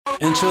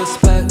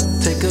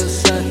Introspect, take a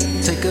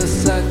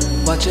sec,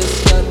 watch your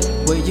step,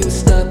 where you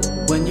step,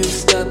 when you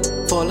step,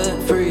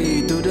 falling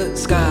free through the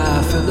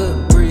sky, feel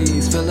the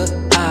breeze, feel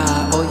the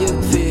eye, all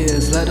your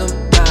fears, let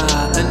them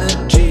die,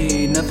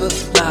 energy never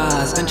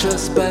lies,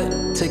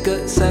 introspect, take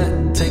a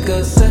second,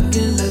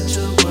 let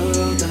your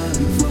world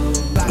unfold.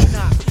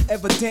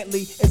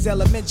 Evidently, it's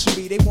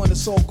elementary. They want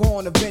us all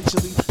gone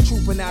eventually.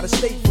 Trooping out of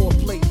state for a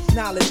plate.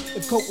 Knowledge,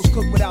 if Coke was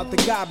cooked without the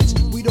garbage,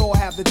 we'd all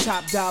have the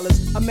top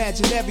dollars.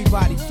 Imagine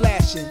everybody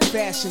flashing,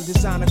 fashion,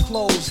 designer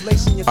clothes,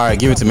 lacing your. All right,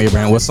 give it to me,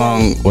 Brand. What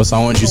song would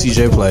you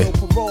CJ play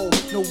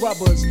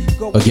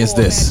against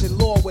this?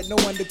 No, he's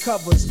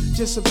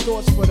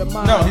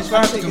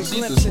gonna have to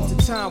concede this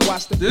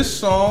one. This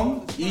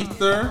song,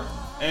 Ether,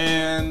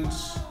 and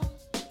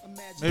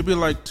maybe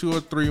like 2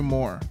 or 3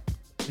 more.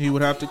 He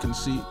would have to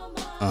concede.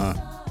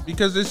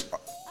 Because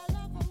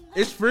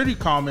it's pretty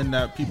common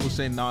that people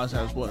say Nas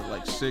has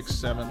like 6,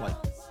 7 like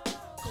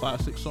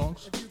classic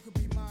songs.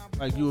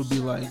 Like you would be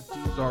like,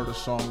 these are the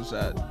songs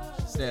that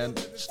stand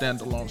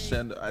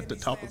at the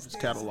top of his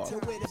catalog.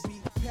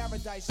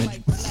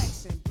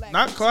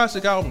 Not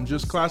classic album,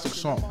 just classic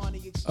songs.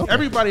 Okay.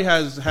 Everybody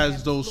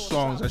has those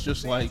songs that's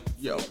just like,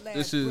 yo,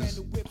 this is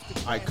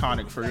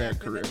iconic for their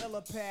career.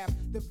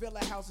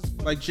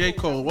 Like J.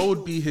 Cole, what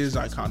would be his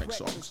iconic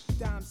songs?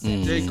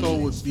 J. Cole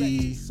would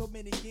be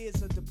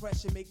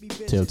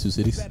Tale of Two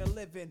Cities.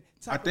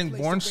 I think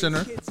Born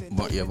Sinner.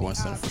 Born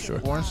Sinner for sure.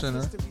 Born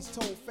Sinner.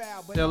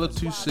 Tale of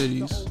Two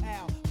Cities.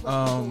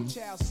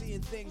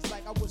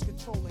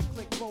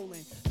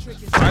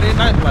 Friday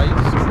Night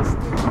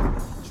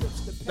Lights.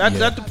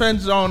 That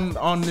depends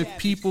on if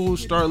people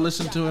start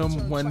listening to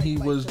him when he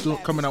was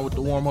coming out with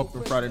the warm up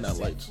and Friday Night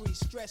Lights.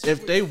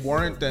 If they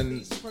weren't,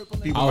 then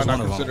people might not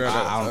consider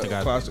that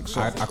a classic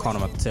song. I caught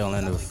him at the tail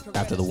end of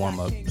after the warm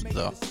up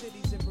though.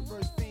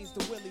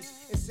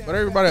 But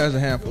everybody has a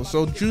handful.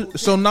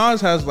 So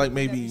Nas has like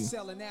maybe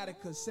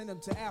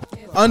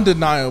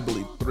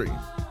undeniably 3.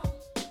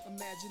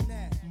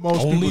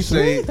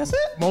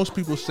 Most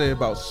people say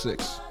about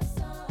 6.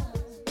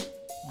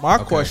 My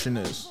question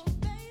is,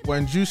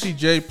 when Juicy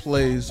J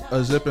plays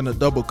a zip in a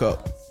double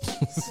cup,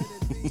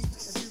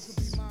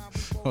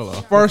 hold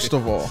on. First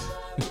of all,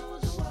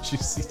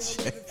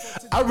 Juicy J.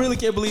 I really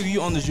can't believe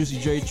you on the Juicy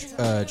J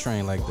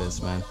train like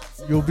this, man.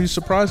 You'll be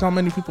surprised how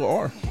many people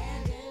are.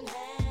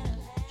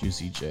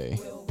 Juicy J.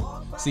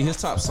 See, his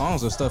top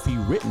songs are stuff he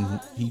written.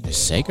 Is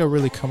Sega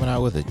really coming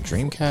out with a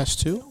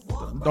Dreamcast too?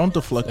 Don't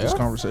deflect this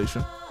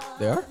conversation.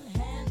 They are?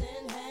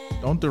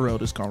 Don't derail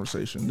this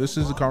conversation. This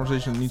is a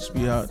conversation that needs to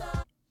be had.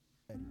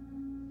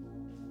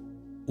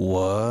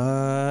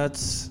 What?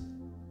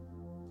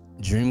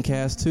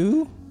 Dreamcast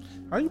 2?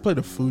 How you play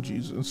the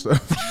Fugees and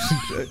stuff?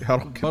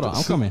 Hold on,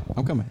 I'm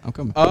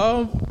coming.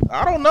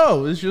 I don't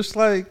know. It's just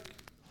like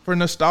for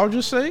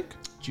nostalgia's sake.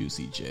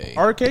 Juicy J.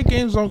 Arcade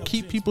games don't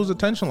keep people's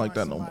attention like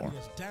that no more.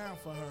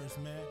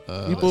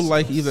 People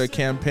like either a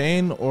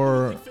campaign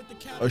or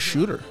a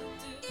shooter.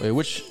 Wait,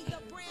 which?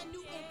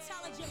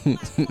 Let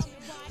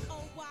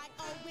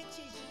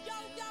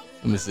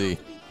me see.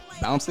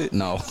 Bounce it?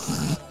 No.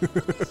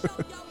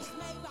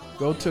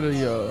 Go to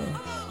the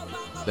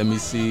let me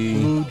see.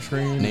 Blue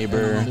Train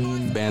Neighbor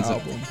Bands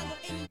album.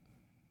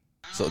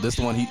 So this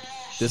the one he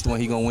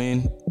gonna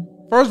win.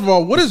 First of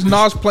all, what is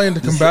Nas playing to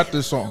combat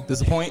this song?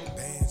 Disappoint.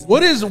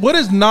 What is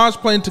Nas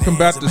playing to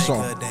combat this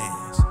song?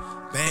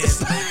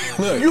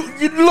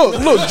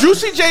 Look.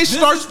 Juicy J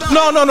starts.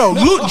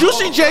 No.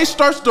 Juicy J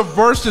starts the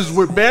verses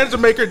with Bands That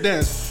Make Her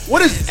Dance.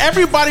 What is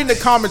everybody in the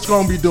comments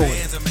gonna be doing?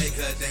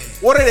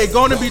 What are they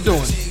gonna be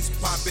doing?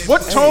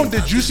 What tone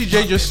did Juicy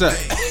J just set?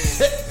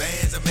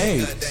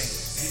 Hey.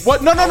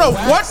 What? No.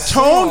 What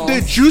tone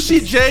did Juicy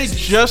J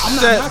just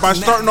set by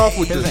starting off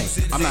with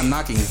this? I'm not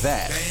knocking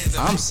that.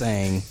 I'm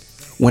saying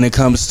when it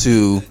comes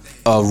to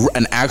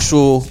an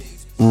actual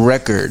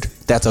record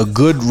that's a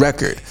good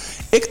record,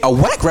 a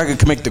whack record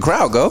can make the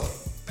crowd go.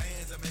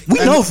 We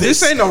know this.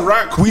 This ain't a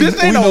whack.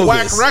 This ain't a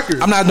whack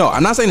record. I'm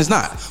not saying it's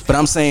not, but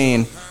I'm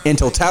saying in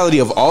totality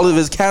of all of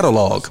his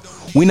catalog,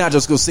 we not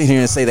just gonna sit here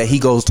and say that he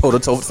goes toe to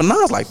toe for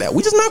Nas like that.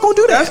 We just not gonna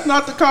do that. That's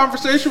not the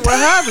conversation we're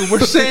having.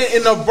 We're saying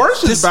in a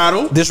versus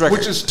battle,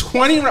 which is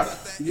 20 rounds.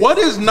 What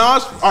is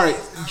Nas? All right,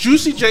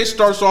 Juicy J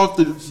starts off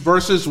the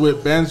verses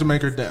with Bands That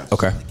Make Her Dance.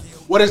 Okay.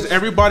 What is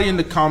everybody in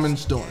the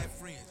comments doing?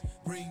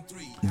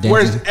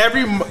 Where's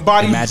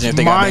everybody's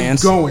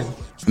mind going?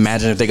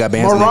 Imagine if they got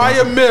bands.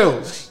 Mariah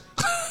Mills,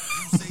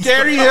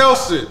 Gary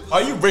Hilson. Oh,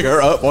 you bring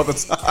her up all the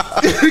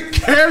time.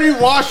 Kerry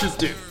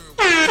Washington,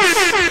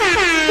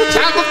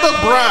 Tabitha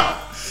Brown,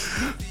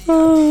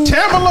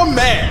 Tamala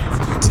Man.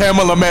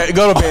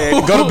 Go to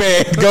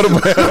bed.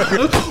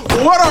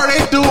 What are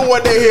they doing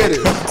when they hit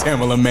it?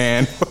 Tamala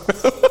Man.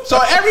 So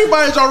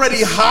everybody's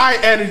already high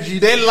energy.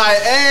 They like,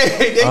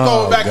 hey, they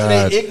going back to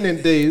their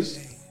ignorant days.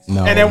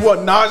 No. And then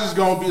what Nas is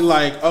gonna be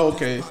like, oh,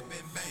 okay,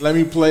 let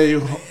me play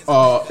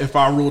If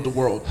I Ruled the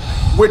World,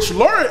 which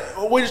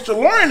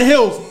Lauryn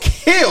Hill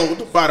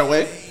killed, by the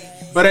way.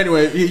 But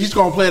anyway, he's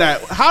gonna play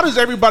that. How does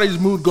everybody's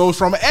mood go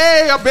from,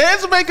 hey, a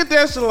band's making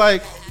dance to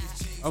like,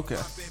 Okay.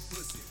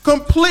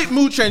 Complete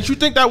mood change. You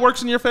think that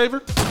works in your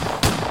favor?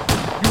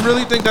 You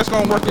really think that's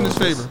gonna work in his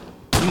favor?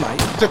 He might.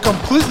 To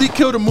completely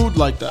kill the mood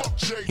like that.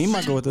 He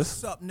might go with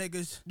this.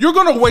 You're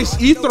gonna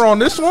waste ether on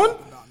this one?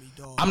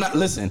 I'm not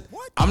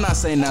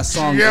saying that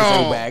song is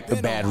a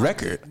bad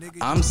record.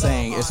 I'm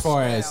saying as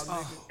far as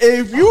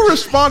if you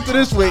respond to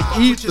this with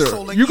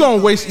ether, you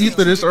gonna waste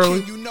ether this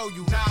early?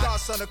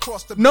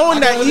 Knowing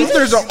that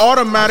ether's an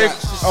automatic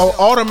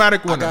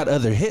winner. I got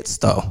other hits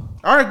though.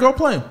 All right, go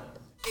play 'em.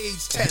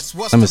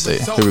 Let me see.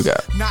 Here we go.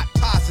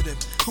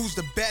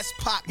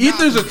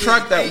 Ether's a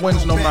track that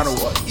wins no matter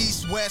what.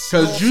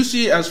 Because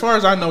Juicy, as far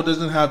as I know,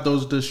 doesn't have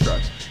those diss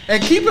tracks.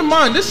 And keep in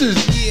mind, this is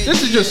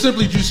just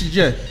simply Juicy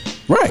J.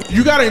 Right.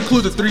 You got to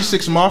include the 3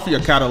 6 Mafia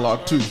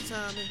catalog too.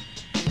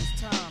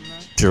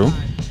 True.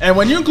 And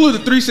when you include the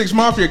 3 6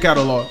 Mafia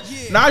catalog,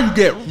 now you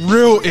get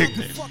real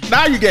ignorant.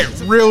 Now you get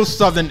real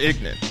Southern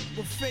ignorant.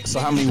 So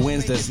how many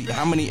wins does he?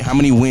 How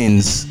many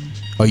wins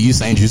are you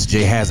saying Juicy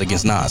J has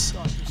against Nas?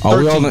 Are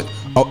we all?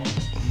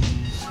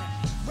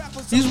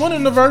 He's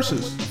winning the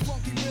verses.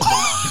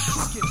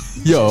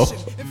 Yo,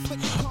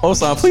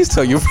 Osan, please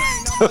tell you.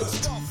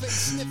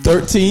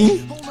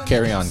 13.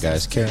 Carry on,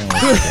 guys. Carry on.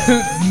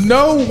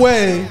 No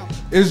way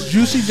is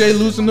Juicy J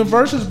losing the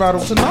verses battle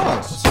to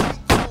Nas.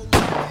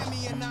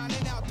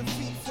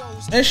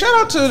 And shout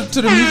out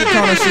to the music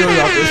connoisseur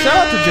out there. Shout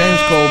out to James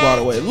Cole, by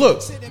the way.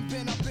 Look,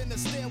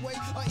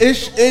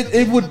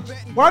 it would.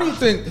 Why do you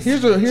think?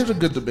 Here's a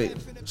good debate.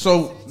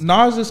 So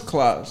Nas's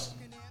class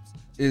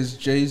is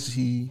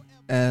Jay-Z,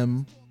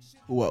 M.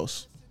 Who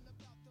else?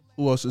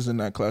 Who else is in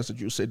that class that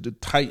you would say the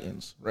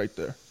Titans right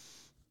there?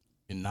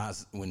 And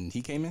Nas, when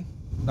he came in,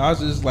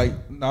 Nas is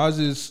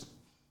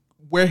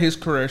where his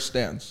career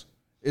stands.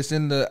 It's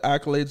in the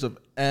accolades of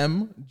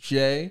M,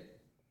 J.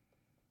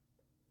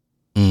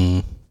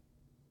 Pretty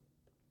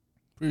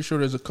sure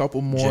there's a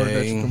couple more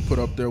that you can put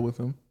up there with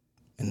him.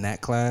 In that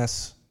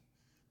class,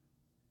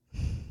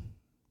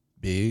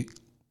 Big.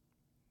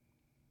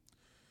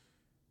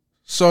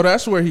 So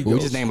that's where he goes. We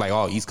just named like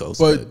all East Coast.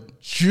 But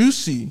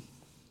Juicy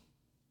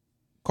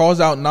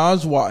calls out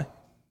Nas. Why?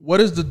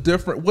 What is the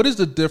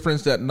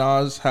difference that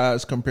Nas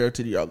has compared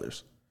to the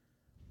others?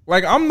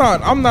 Like I'm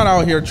not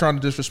out here trying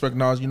to disrespect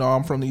Nas. You know,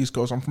 I'm from the East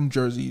Coast. I'm from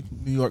Jersey,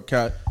 New York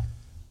cat.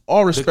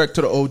 All respect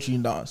to the OG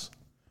Nas.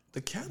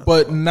 The catalog.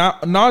 But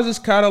Nas's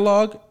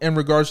catalog in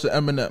regards to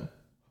Eminem,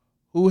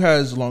 who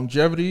has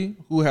longevity,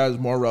 who has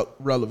more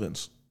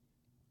relevance?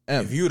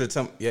 M. If you were to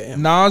tell me,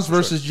 M. Nas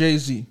versus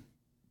Jay-Z.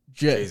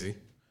 Jay-Z.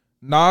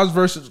 Nas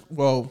versus,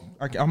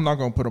 I'm not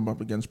going to put him up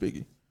against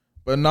Biggie.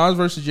 But Nas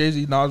versus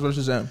Jay-Z, Nas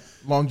versus M.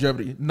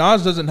 Longevity.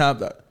 Nas doesn't have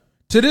that.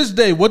 To this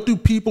day, what do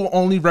people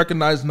only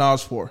recognize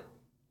Nas for?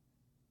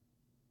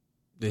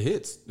 The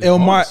hits.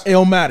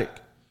 Illmatic.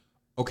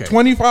 Okay.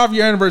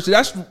 25-year anniversary.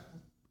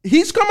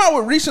 He's come out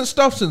with recent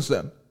stuff since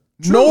then.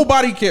 True.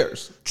 Nobody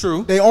cares.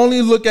 True. They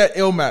only look at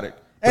Illmatic.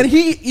 And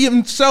he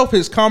himself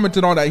has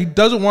commented on that. He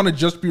doesn't want to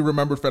just be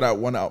remembered for that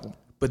one album.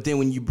 But then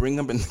when you bring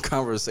up in the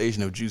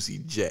conversation of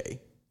Juicy J,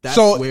 that's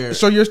where...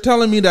 So you're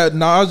telling me that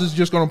Nas is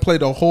just going to play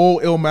the whole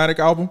Illmatic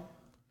album?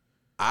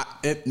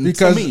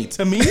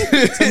 To me,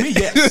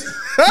 yes.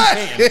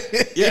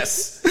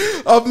 Yes.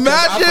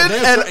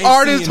 Imagine an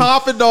artist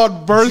hopping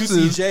on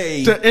verses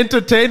to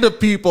entertain the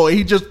people.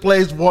 He just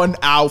plays one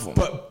album.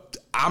 But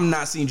I'm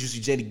not seeing Juicy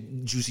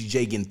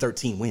J getting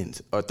 13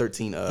 wins or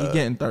 13. He's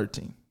getting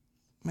 13.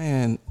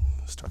 Man,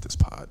 start this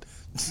pod.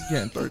 He's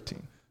getting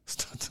 13.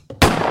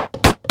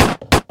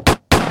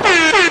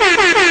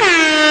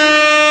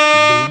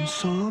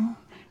 Some,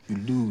 you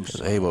lose.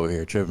 Abe over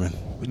here tripping.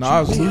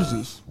 Nas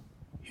loses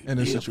in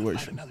this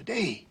situation. Another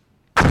day.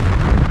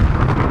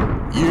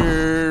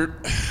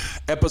 Your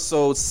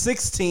episode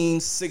 16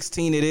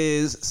 it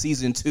is,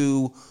 season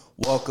 2.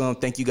 Welcome.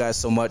 Thank you guys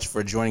so much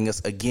for joining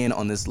us again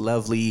on this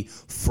lovely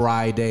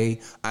Friday.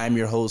 I'm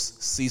your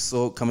host,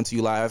 Cecil, coming to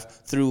you live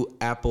through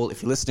Apple.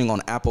 If you're listening on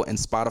Apple and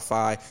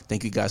Spotify,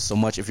 thank you guys so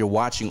much. If you're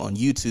watching on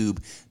YouTube,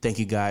 thank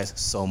you guys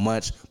so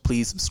much.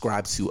 Please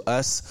subscribe to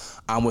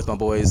us. I'm with my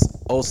boys.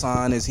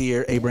 Osan is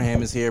here.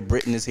 Abraham is here.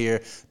 Britton is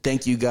here.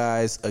 Thank you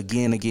guys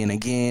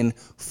again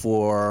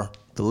for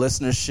the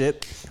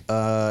listenership.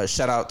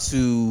 Shout out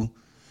to...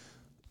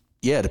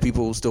 the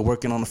people still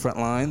working on the front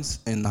lines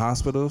in the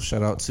hospital.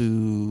 Shout out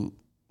to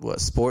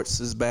Sports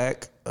is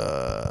back.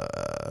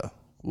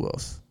 Who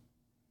else?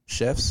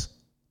 Chefs,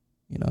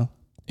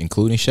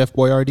 including Chef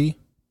Boyardee.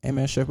 Hey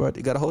man, Chef Boyardee,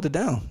 you gotta hold it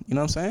down. You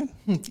know what I'm saying?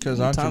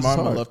 Because Aunt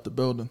Jemima left the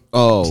building.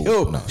 Oh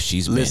Yo, no,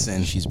 she's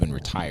been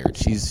retired.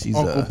 She's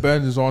Uncle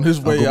Ben is on his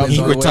way out.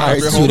 He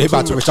retired too. They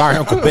about to retire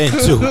Uncle Ben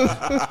too.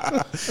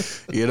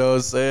 You know what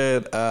I'm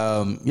saying?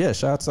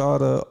 Shout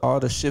out to all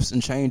the shifts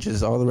and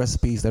changes, all the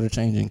recipes that are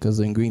changing because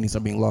the ingredients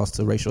are being lost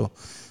to racial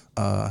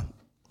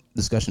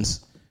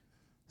discussions.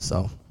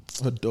 So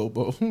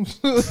adobo,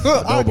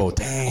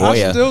 dang.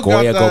 Goya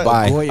go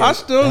by. I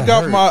still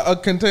got a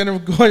container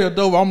of Goya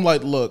adobo. I'm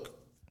like, look,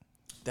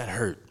 that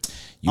hurt.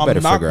 You better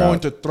I'm not figure going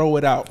out. To throw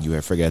it out. You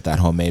better figure out that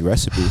homemade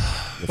recipe.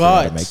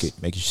 But make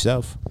it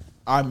yourself.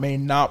 I may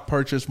not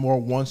purchase more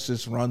once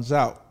this runs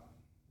out.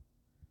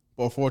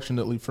 But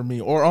fortunately for me,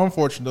 or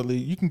unfortunately,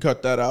 you can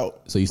cut that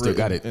out. So you still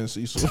got it. In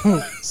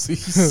Cecil.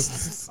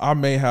 I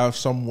may have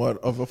somewhat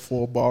of a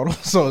full bottle,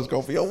 so it's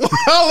gonna be a while.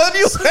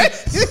 Anyway.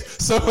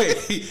 So wait,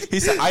 he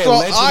said I So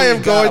allegedly I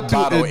am got going a to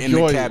bottle in the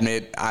enjoy it.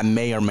 cabinet. I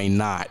may or may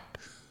not.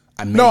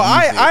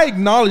 I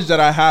acknowledge that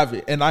I have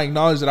it, and I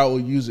acknowledge that I will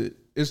use it.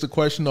 It's the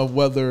question of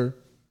whether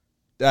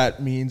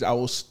that means I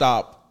will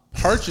stop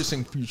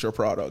purchasing future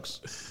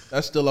products.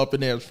 That's still up in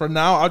the air. For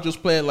now, I'll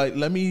just play it like,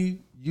 let me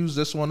use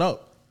this one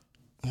up.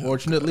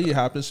 Fortunately, it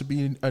happens to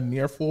be a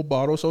near full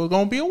bottle, so it's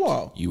gonna be a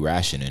while. You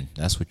rationing.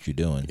 That's what you're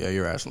doing. Yeah,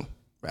 you're rational.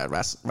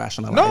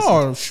 Rationalizing.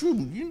 No, shoot.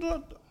 You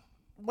know,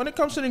 when it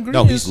comes to the No,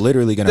 ingredients, he's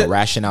literally going to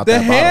ration out the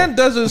that hand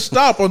bottle. doesn't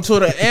stop until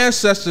the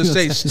ancestors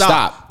say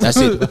stop. Stop. That's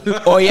it.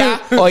 Oh yeah.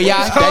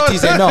 That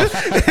is enough.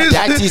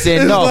 That is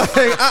enough.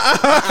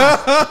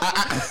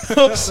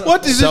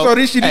 What is So,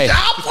 this? hey,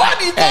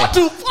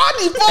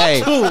 Funny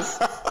bottle.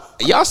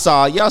 Y'all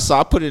saw.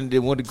 I put it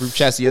in one of the group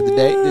chats the other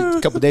day,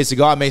 a couple of days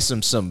ago. I made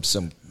some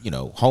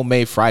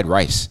homemade fried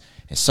rice,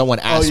 and someone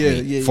asked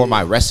me for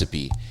my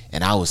recipe,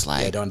 and I was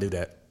like, Yeah, don't do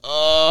that.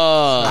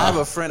 I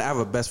have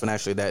a best friend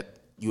actually that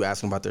you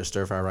ask them about their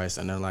stir fried rice,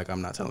 and they're like,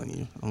 "I'm not telling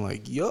you." I'm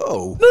like,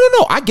 "Yo,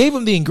 No. I gave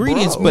him the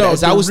ingredients, Bro. but No, as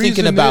the I was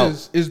thinking reason about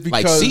is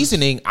like because-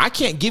 seasoning, I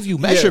can't give you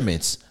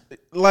measurements.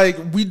 Like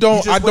we don't.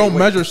 You just I don't wait.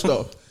 measure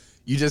stuff.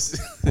 you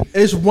just."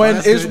 It's when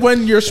That's it's good.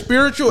 when your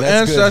spiritual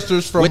That's good.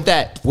 ancestors from With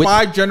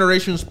 5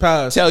 generations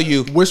past Tell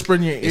you, whisper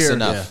in your it's ear.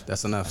 enough. Yeah,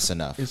 that's enough. That's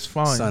enough. It's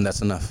fine. Son,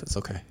 that's enough. It's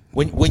okay.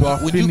 When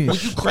you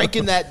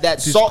cranking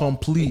that salt,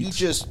 complete. you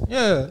just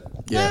Yeah.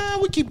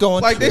 we keep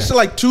going. Like they said,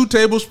 like 2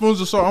 tablespoons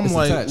of salt. I'm It's a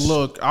like, touch.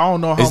 look, I don't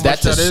know how Is that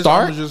much to that is.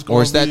 start, I'm just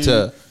or is gonna that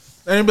to?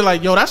 And they'd be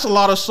like, yo, that's a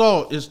lot of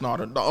salt. It's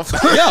not enough. Yo,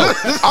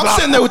 I'm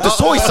sitting there with the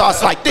soy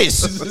sauce like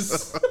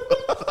this.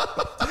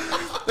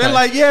 They're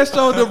like, yeah,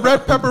 so the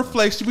red pepper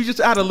flakes, we just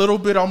add a little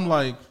bit. I'm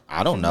like,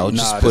 I don't know.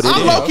 Just Nah, put it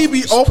just- in. I low-key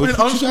be Just opening, put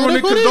what you unscrewing gotta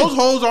it put because in. those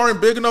holes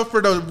aren't big enough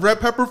for the red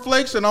pepper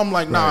flakes, and I'm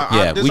like, nah,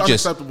 Yeah, this we is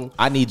just- unacceptable.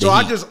 I need the So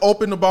I heat. just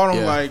open the bottle.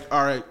 I'm Yeah. like,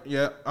 all right,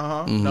 yeah,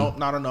 no,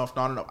 not enough.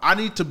 I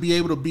need to be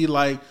able to be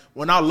like,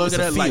 when I look It's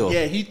at a it, like, feel.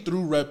 yeah, he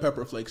threw red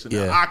pepper flakes in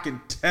there. Yeah. I can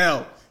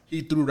tell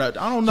he threw red.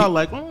 I don't know,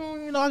 like,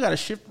 I got to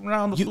shift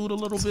around the food a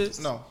little bit.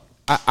 No.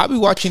 I be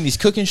watching these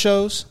cooking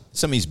shows,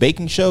 some of these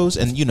baking shows,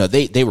 and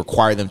they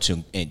require them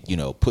to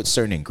put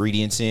certain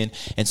ingredients in,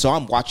 and so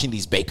I'm watching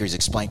these bakers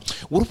explain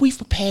what we've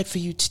prepared for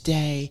you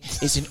today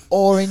is an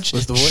orange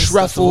What's the voice?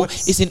 truffle,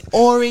 That's the voice. is an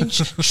orange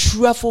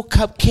truffle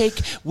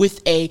cupcake with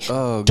a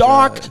Oh,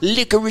 dark God.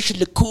 licorice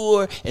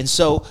liqueur, and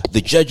so the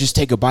judges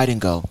take a bite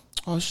and go,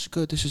 "Oh,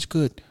 this is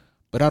good,"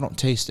 but I don't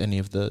taste any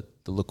of the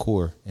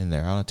liqueur in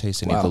there. I don't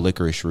taste any of the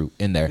licorice root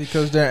in there.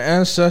 Because their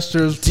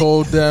ancestors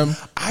told them,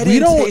 I we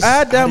didn't don't taste-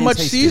 add I that didn't much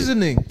taste it.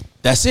 seasoning.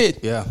 That's it.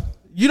 Yeah.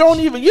 You don't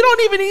even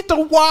need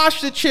to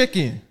wash the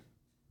chicken.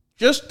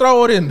 Just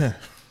throw it in there.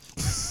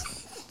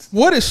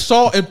 What is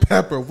salt and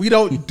pepper? We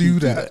don't do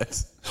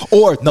that.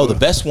 Or no, the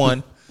best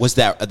one was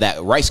that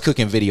rice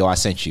cooking video I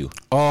sent you.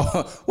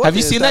 Oh, Have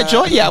you seen that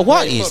joint? Yeah,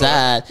 what is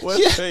that?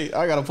 Yeah. Hey,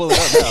 I gotta pull it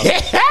up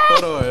now.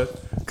 Hold on,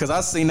 because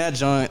I seen that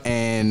joint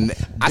and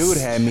dude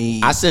had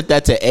me. I sent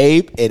that to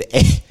Abe, and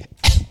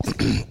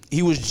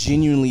He was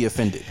genuinely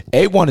offended.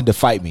 Abe wanted to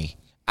fight me.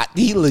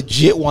 He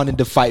legit wanted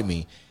to fight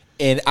me.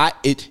 And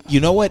you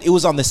know what? It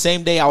was on the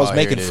same day I was Oh, here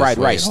making it is. fried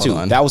Wait, rice hold too.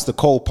 on. That was the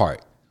cold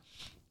part.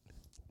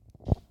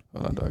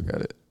 Hold on, I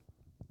got it.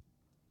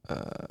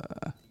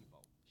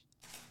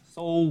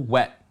 So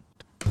wet.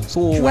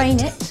 Drain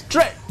it.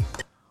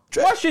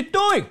 What's she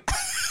doing?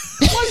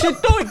 What's she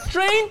doing?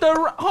 Drain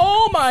the.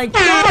 Oh my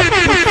God!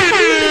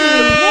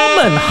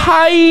 Woman,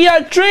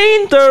 hiya!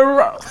 Drain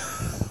the.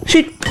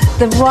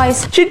 The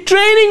rice. She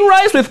draining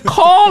rice with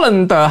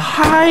colander.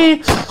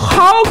 Hi.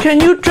 How can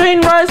you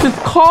drain rice with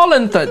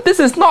colander? This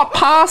is not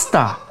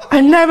pasta.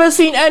 I never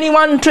seen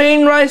anyone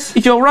drain rice.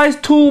 If your rice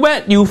too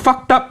wet, you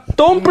fucked up.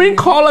 Don't bring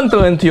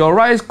colander into your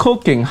rice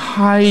cooking.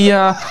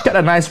 Hiya. Get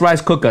a nice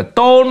rice cooker.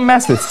 Don't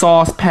mess with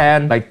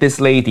saucepan like this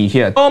lady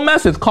here. Don't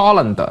mess with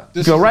colander.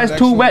 This If your is rice an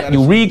too excellent wet, you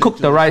medicine re-cook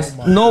the picture. rice. Oh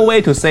my No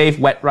way to save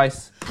wet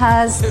rice.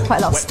 Has quite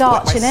a lot of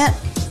starch in it,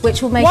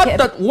 which will make What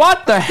it.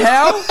 what the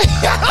hell?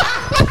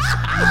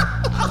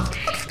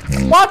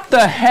 What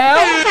the hell?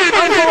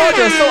 Uncle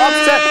Roger is so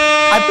upset.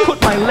 I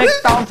put my leg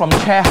down from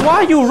chair. Why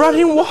are you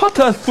running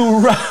water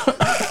through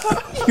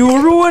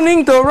You're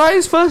ruining the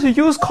rice. First you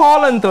use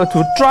colander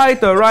to dry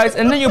the rice,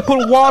 and then you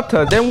put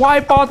water. Then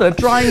why bother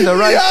drying the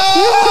rice?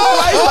 You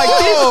cook rice like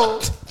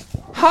this?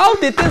 How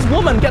did this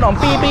woman get on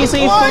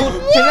BBC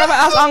Food? She never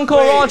asked Uncle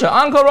Roger.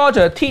 Uncle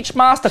Roger, teach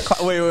master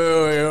class. Wait.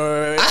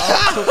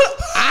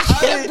 I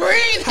can't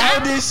breathe. How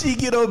did she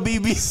get on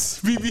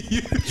BBC?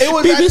 It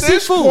was BBC at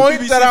this Food.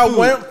 point BBC that I Food.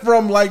 went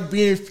from like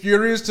being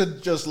furious to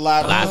just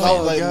laughing. I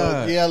was like,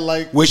 God. look, yeah,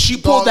 like When she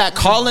pulled that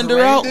colander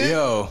drained out it,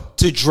 Yo,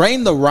 to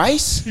drain the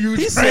rice, You He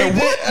drained said, it,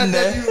 what and in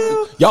then the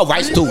you yo,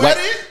 rice too wet. wet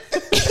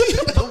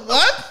it.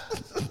 What?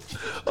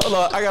 Hold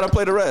on, I gotta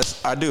play the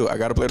rest. I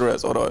gotta play the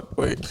rest. Hold on,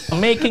 wait.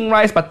 Making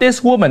rice, but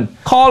this woman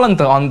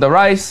colander on the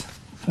rice,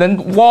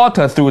 then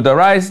water through the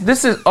rice.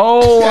 This is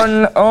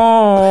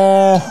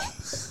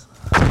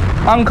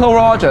Uncle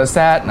Roger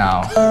sad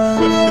now.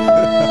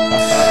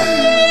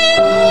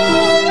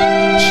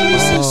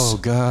 Oh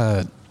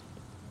God.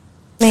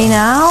 Me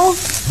now,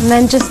 and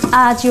then just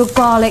add your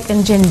garlic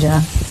and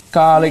ginger.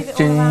 Garlic,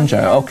 ginger.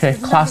 Okay,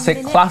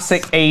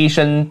 classic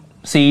Asian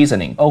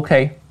seasoning.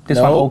 Okay, this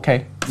one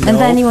okay. And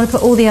then you want to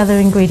put all the other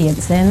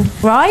ingredients in.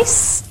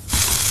 Rice.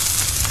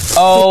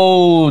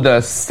 Oh, the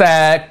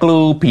sad,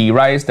 gloopy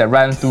rice that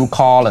ran through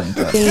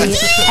colander. The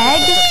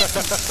egg.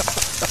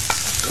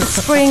 The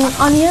spring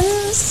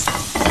onions.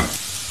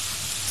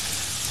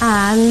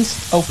 And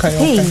the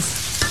peas.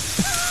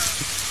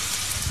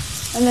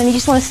 And then you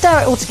just want to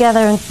stir it all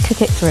together and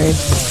cook it through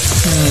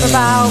for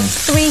about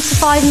 3 to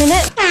 5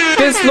 minutes.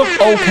 This look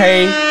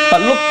okay,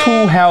 but look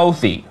too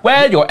healthy.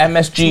 Where your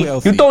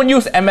MSG? You don't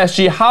use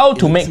MSG. How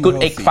to make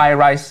good egg fried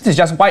rice? This is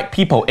just white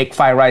people egg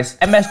fried rice.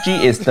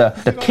 MSG is the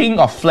king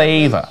of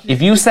flavor.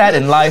 If you sad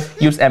in life,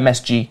 use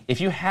MSG. If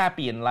you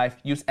happy in life,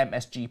 use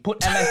MSG.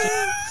 Put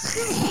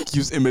MSG.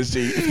 Use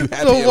MSG. If you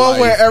happy The in one life.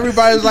 where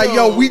everybody's like,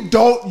 yo, we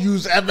don't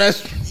use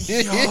MSG.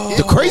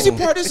 The crazy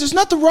part is there's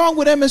nothing wrong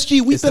with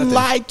MSG. We've been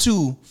lied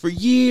to for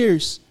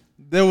years.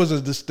 There was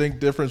a distinct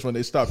difference when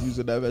they stopped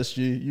using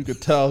MSG. You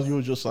could tell you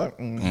were just like,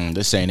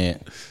 This ain't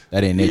it.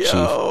 That ain't it,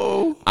 Chief.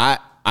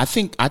 I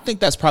think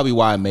that's probably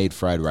why I made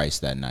fried rice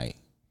that night.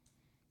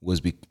 Was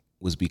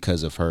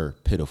because of her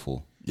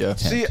pitiful. Yeah.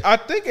 See, I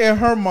think in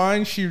her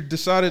mind she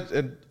decided,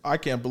 and I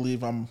can't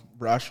believe I'm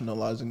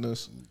rationalizing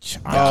this.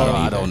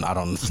 I don't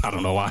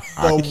know why.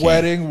 The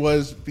wedding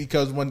was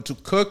because when to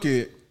cook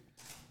it,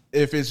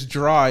 if it's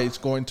dry, it's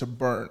going to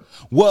burn.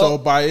 Well, so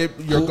by it,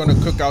 you're going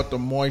to cook out the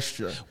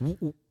moisture.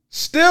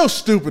 Still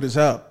stupid as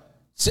hell.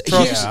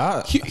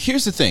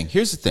 Here's the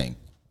thing.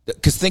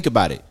 Because think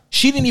about it.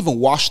 She didn't even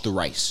wash the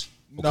rice.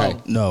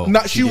 Okay? No.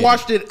 She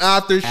washed it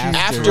after she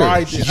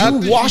dried it.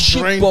 You wash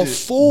it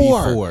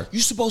before.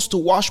 You're supposed to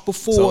wash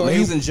before. So,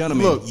 ladies and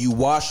gentlemen, you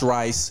wash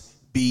rice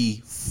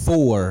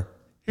before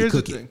you Here's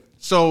the cook it. thing.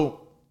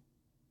 So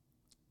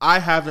I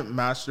haven't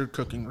mastered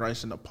cooking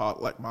rice in a pot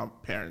like my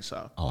parents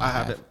have.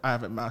 I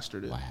haven't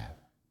mastered it.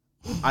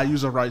 I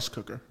use a rice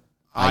cooker.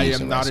 I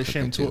am not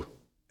ashamed to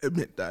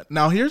admit that.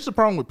 Now, here's the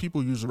problem with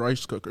people who use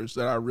rice cookers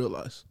that I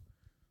realize.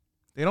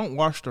 They don't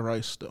wash the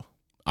rice still.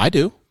 I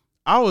do.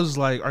 I was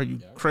like, are you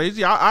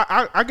crazy?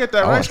 I get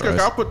that rice cooker.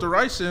 I'll put the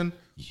rice in.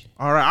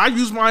 All right. I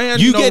use my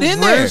hand. You get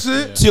in there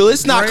till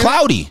it's not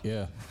cloudy.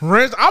 Yeah.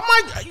 Rinse.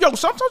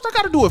 Sometimes I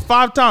got to do it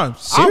 5 times.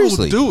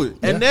 Seriously. I will do it.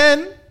 Yeah. And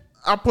then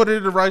I put it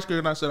in the rice cooker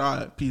and I said, all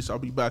right, peace. I'll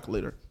be back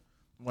later.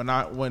 When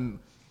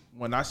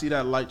I see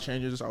that light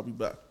changes, I'll be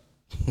back.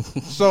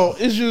 So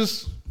it's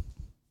just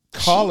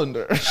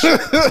colander.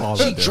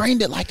 She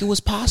drained it like it was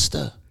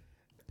pasta.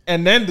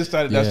 And then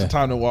decided that's the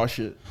time to wash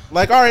it.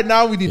 Like, all right,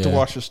 now we need to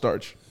wash the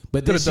starch.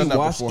 But then she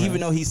washed,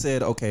 even though he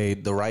said, okay,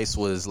 the rice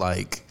was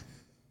like,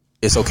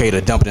 it's okay to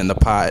dump it in the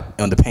pot,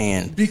 on the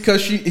pan.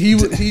 Because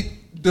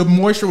the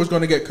moisture was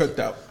going to get cooked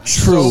out.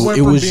 True. So it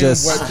was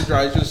just wet to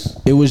dry.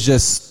 It was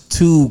just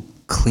too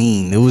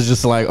clean. It was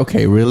just like,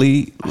 okay,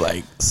 really?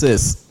 Like,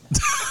 sis.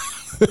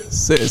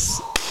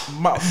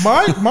 My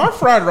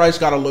fried rice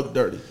got to look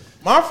dirty.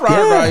 My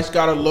fried rice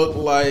got to look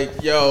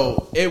like,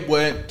 yo, it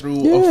went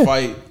through a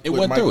fight. It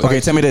went through it. Okay,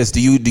 tell me this. Do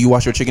you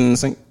wash your chicken in the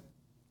sink?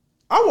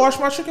 I wash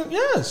my chicken,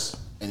 yes.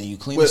 And then you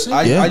clean the sink?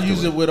 I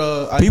use it with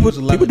people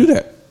do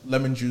that.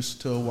 Lemon juice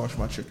to wash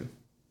my chicken.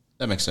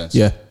 That makes sense.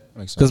 Yeah.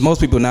 Because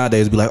most people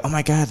nowadays be like, oh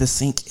my God, the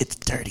sink, it's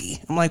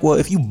dirty. I'm like, well,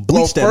 if you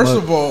bleach that first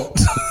of all,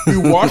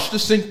 you wash the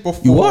sink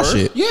before. You wash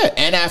it. Yeah,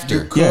 and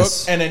after. You cook,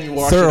 and then you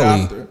wash it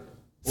after.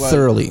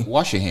 Thoroughly.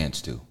 Wash your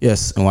hands too.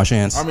 Yes, and wash your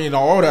hands. I mean,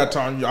 all that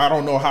time, I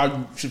don't know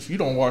how if you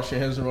don't wash your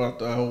hands throughout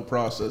the whole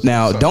process.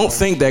 Now, don't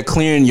think that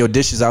clearing your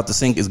dishes out the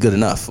sink is good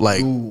enough.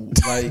 Like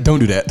don't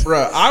do that.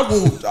 Bruh,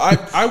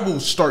 I will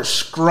start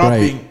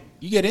scrubbing. Right.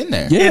 You get in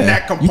there. Yeah, in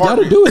that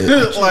compartment. You gotta do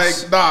it.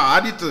 Like, nah,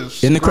 I need to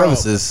scrub. In the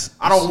crevices.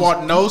 I don't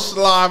want no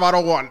slime. I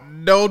don't want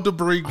no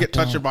debris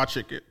touching my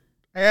chicken.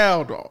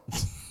 Hell no.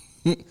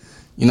 You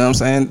know what I'm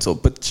saying? So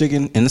put the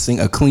chicken in the sink,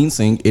 a clean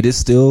sink. It is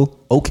still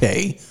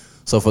okay.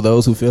 So for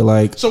those who feel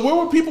like, so where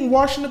were people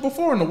washing it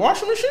before? In the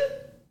washing machine?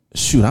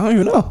 Shoot, I don't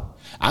even know.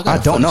 I got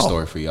a funny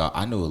story for y'all.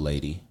 I knew a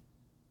lady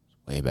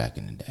way back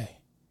in the day,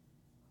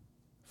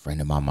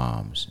 friend of my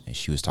mom's, and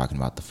she was talking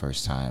about the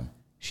first time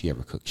she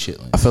ever cooked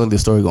chitlins. I feel like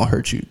this story gonna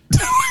hurt you.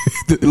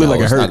 It no, like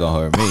it's it hurt. not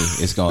gonna hurt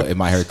me. It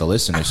might hurt the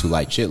listeners who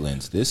like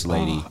chitlins. This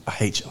lady, I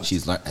hate chitlins.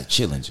 She's like,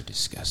 chitlins are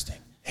disgusting.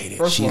 Hate it.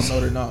 First of all,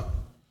 no, they're not.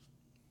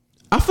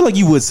 I feel like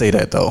you would say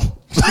that though.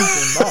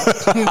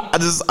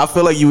 I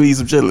feel like you would eat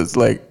some chitlins.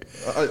 Like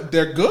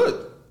they're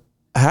good.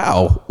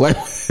 How? Like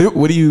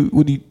what'd you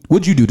do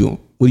to them?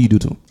 What do you do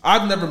to them?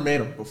 I've never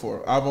made them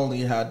before. I've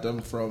only had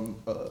them from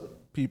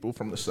people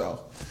from the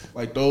South,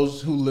 like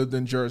those who lived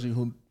in Jersey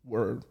who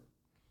were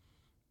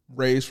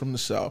raised from the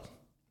South.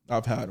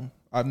 I've had them.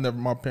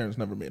 My parents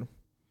never made them.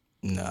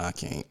 Nah, I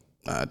can't.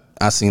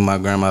 I seen my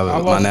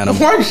grandmother, my nana.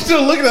 Why are you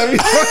still looking at me?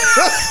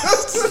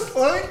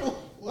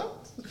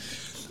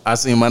 I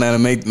seen my nana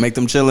make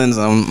them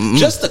chillins.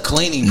 Just the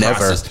cleaning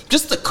process,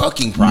 just the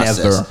cooking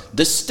process,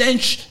 the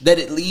stench that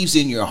it leaves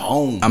in your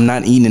home. I'm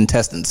not eating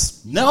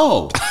intestines.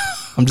 No.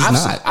 I'm just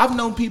not. I've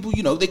known people,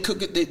 you know, they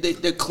cook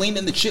it, they're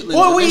cleaning the chitlins.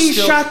 Well, we eat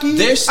Shaki.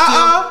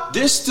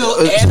 There's still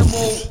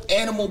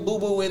animal boo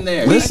boo in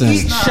there. Listen, we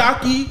eat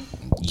Shaki.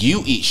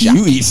 You eat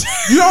Shaki.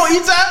 You don't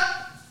eat that?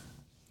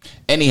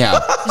 Anyhow,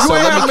 you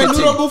ain't had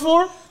menudo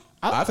before?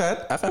 I've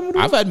had menudo.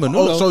 I've had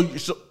menudo.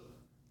 So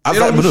I've they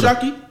don't had do menudo.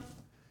 Shaki?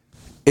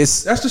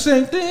 That's the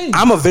same thing.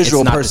 I'm a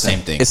visual It's not the person. same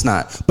thing. It's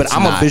not. But It's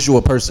I'm not. a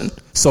visual person.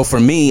 So for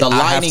me, The I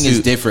have lining to-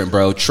 is different,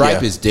 bro.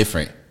 Tripe Yeah. is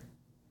different.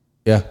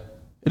 Yeah.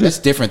 It's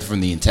different from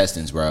the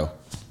intestines, bro.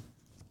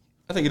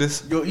 I think it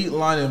is. You'll eat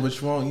lining, but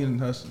you won't eat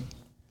intestine.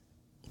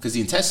 Because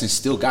the intestines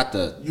still got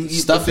the You eat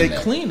stuff they in there.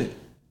 clean it.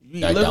 You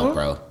eat They liver? don't,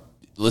 bro.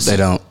 Listen, They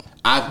don't.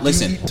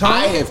 Listen, eat tongue?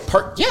 I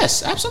have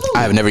yes, absolutely.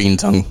 I have never eaten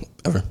tongue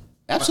ever.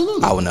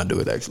 Absolutely. I would not do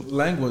it actually.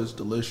 Lengua is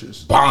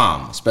delicious.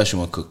 Bomb, especially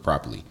when cooked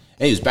properly.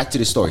 Anyways, back to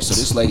the story. So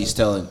this lady's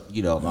telling,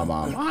 you know, my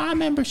mom, I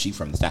remember she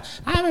from the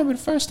South. I remember the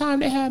first time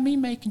they had me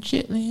making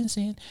chitlins,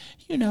 and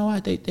you know,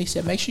 they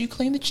said make sure you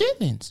clean the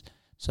chitlins.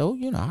 So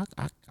you know,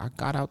 I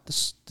got out the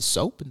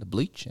soap and the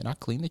bleach, and I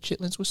cleaned the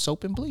chitlins with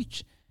soap and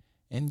bleach,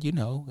 and you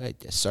know, I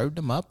served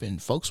them up, and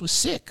folks was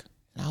sick.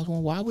 And I was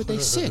wondering, why were they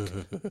sick?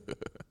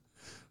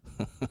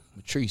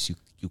 Patrice,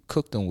 you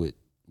cooked them with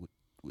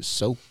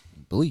soap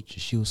and bleach.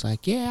 And she was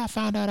like, yeah, I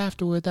found out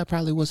afterward that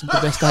probably wasn't the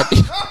best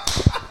idea.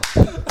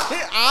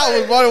 I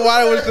was wondering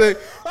why I was saying,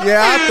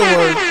 yeah,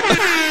 afterwards.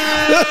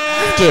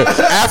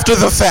 After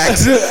the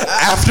fact.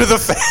 After the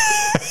fact.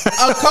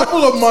 A couple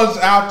of months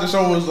after,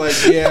 someone was like,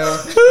 yeah,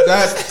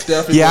 that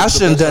definitely. Yeah, I was the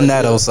shouldn't best done that.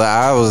 idea. Also,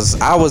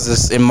 I was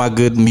just in my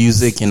good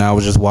music, and I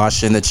was just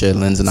watching the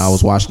chitlins, and I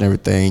was watching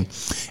everything,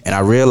 and I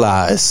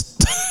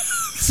realized.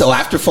 So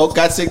after folk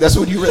got sick, that's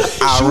when you realized.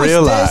 I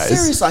realized.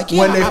 Serious, like, yeah,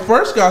 When they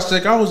first got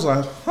sick, I was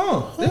like,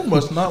 they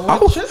must not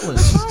like chitlins.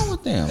 what's wrong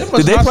with them?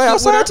 Did they play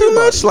outside too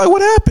much? Like,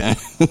 what happened?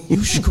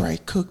 You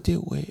straight cooked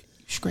it with.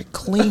 You straight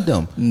cleaned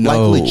them.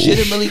 No. Like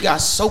legitimately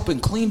got soap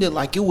and cleaned it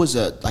like it was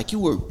like you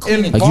were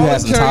cleaning. Like you had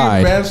some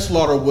Involuntary Tide.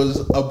 manslaughter was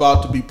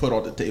about to be put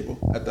on the table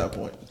at that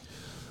point.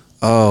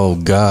 Oh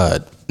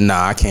God,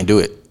 nah, I can't do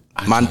it.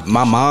 My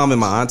mom and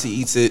my auntie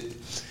eats it,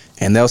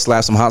 and they'll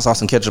slap some hot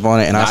sauce and ketchup on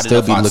it, and I Not still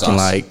enough be hot looking sauce.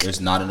 like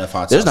There's not enough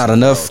hot sauce. there's not in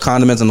the enough world.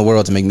 condiments in the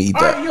world to make me eat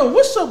All that. right, yo,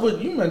 what's up with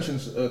you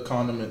mentioned a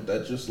condiment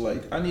that just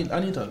like I need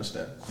to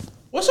understand.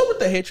 What's up with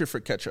the hatred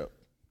for ketchup?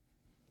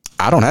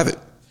 I don't have it.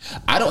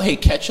 I don't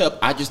hate ketchup.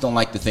 I just don't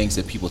like the things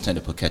that people tend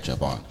to put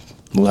ketchup on.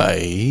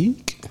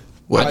 Like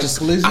what? I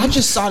glizzy?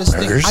 just saw this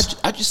Burgers? thing.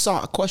 I just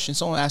saw a question.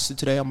 Someone asked it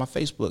today on my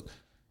Facebook.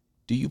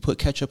 Do you put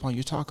ketchup on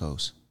your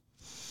tacos?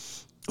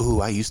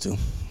 Ooh, I used to,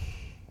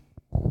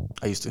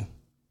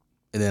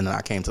 and then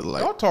I came to the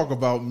light. Y'all talk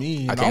about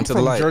me. I and came I'm to the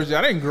from light. Jersey.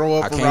 I didn't grow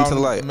up I came around to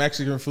the light.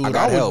 Mexican food. I I,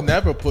 got would help.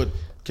 never put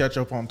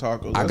ketchup on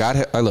tacos.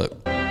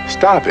 Look,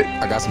 Stop it.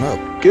 I got some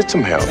help. Get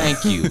some help.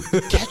 Thank you.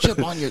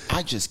 Ketchup on your...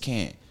 I just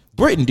can't.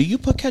 Britton, do you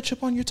put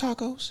ketchup on your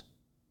tacos?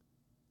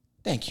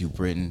 Thank you,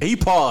 Britton. He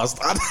paused.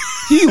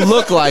 He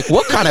looked like,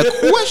 what kind of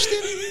question?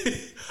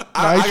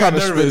 Nah, he's I trying got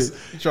to nervous. spit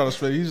it. He's trying to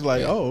spit it. He's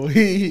like, oh,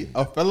 he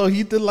a fellow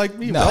he did like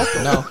me. No,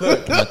 Welcome.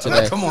 no, not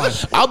today. Come on.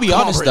 I'll be Come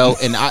on, honest Britton. though,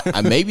 and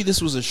I maybe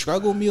this was a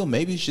struggle meal.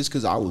 Maybe it's just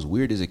because I was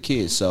weird as a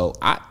kid. So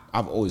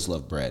I've always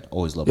loved bread,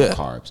 always loved Yeah. my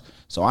carbs.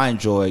 So I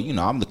enjoy, you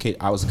know, I'm the kid.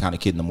 I was the kind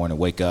of kid in the morning,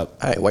 wake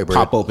up, Hey, white bread.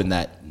 pop open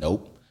that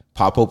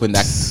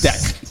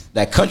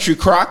country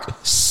crock,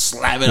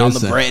 slap it on the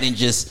Listen. bread, and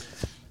just.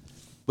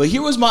 But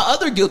here was my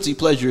other guilty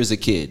pleasure as a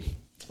kid.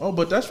 Oh,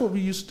 but that's what we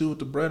used to do with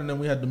the bread, and then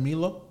we had the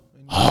Milo.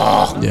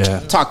 Yeah.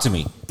 Talk to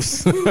me.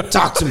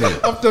 Talk to me.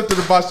 I'm tempted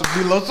to buy some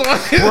Milo. So I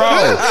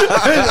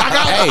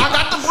I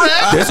got the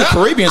bread. There's a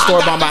Caribbean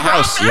store by my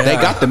house. They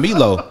got the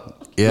Milo.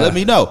 Yeah. Let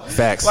me know.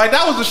 Facts. like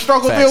that was a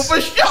struggle meal Facts.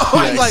 for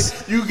sure. Yes.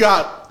 Like you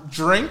got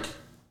drink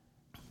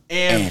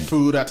and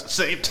food at the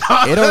same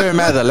time. It don't even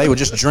matter the label.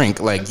 Just drink.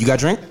 Like you got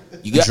drink.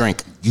 You got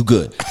drink. You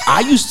good.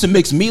 I used to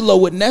mix Milo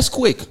with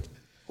Nesquik.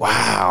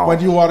 Wow.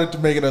 When you wanted to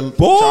make it a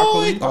Boy.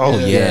 chocolate. Oh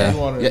yeah. you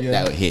wanted- Yeah,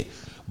 that would hit.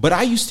 But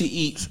I used to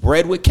eat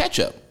bread with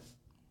ketchup.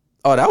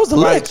 Oh, that was the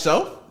By lick.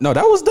 itself? No,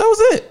 that was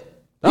it.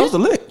 That was the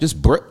lick. Just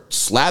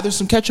slather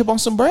some ketchup on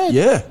some bread.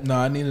 Yeah. No,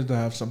 I needed to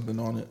have something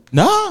on it.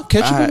 Nah,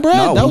 ketchup and bread.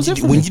 No, that was it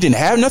for when me. you didn't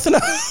have nothing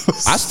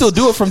else. I still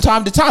do it from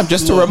time to time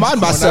just to remind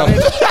myself.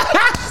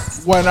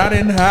 When I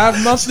didn't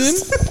have nothing,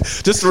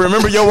 just to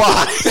remember your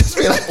why.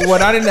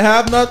 when I didn't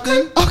have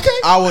nothing, Okay.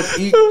 I would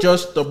eat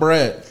just the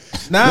bread.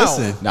 Now,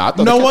 Listen. Nah, I thought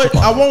you know the what?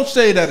 ketchup on I won't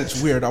say that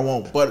it's weird. I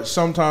won't. But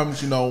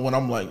sometimes, you know, when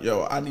I'm like,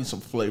 yo, I need some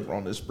flavor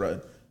on this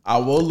bread, I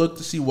will look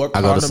to see what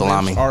I go to condiments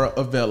salami. are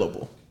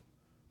available.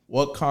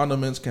 What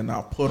condiments can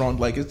I put on?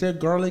 Like, is there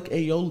garlic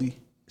aioli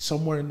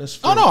somewhere in this?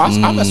 Oh no,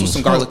 I mess with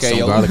some garlic Some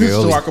aioli. garlic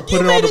aioli. So I can put You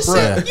it on made the it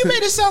bread. sound, you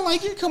made it sound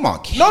like you come on.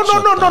 No.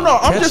 Ketchup,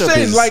 I'm just Ketchup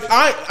saying, is- like,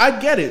 I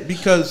get it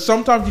because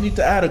sometimes you need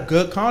to add a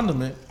good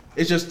condiment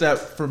It's just that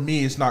for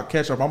me, it's not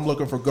ketchup. I'm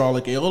looking for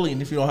garlic aioli,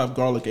 and if you don't have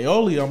garlic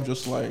aioli, I'm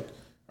just like,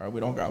 all right, we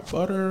don't got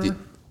butter.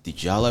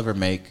 Did y'all ever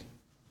make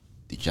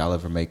the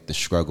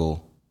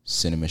Scruggle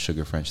cinnamon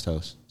sugar French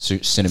toast?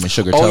 Cinnamon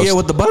sugar toast. Oh yeah,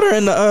 with the butter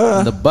and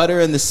the butter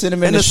and the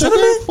cinnamon and the sugar.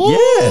 cinnamon. Boy.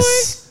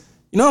 Yes.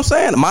 You know what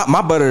I'm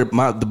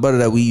saying? The butter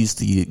that we used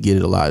to get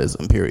it a lot is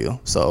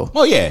Imperial. So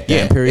yeah.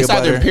 Imperial it's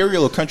either butter.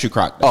 Imperial or Country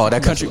Crock.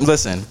 That country.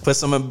 Listen, put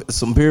some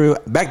Imperial.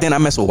 Back then, I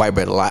messed with white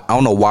bread a lot. I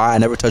don't know why I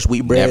never touched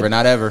wheat bread. Never,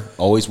 not ever.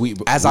 Always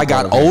wheat. As I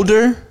got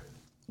older,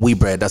 wheat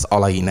bread. That's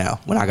all I eat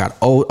now. When I got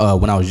old,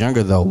 when I was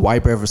younger, though,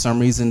 white bread for some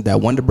reason, that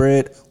Wonder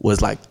Bread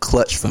was like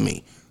clutch for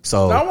me.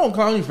 So I won't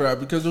clown you for that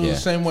because it was the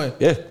same way.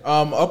 Yeah.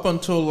 Up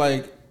until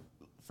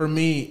for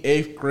me,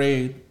 8th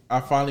grade.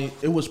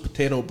 It was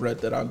potato bread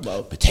that I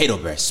loved. Potato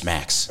bread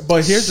smacks.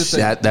 But here's the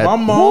thing. My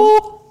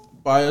mom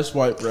buy us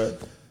white bread.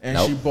 And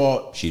she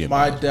bought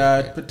my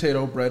dad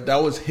potato bread. That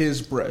was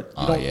his bread.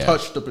 You don't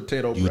touch the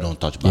potato bread. You don't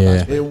touch my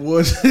bread. It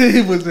was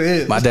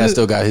his. My dad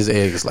still got his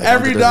eggs. Like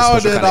every now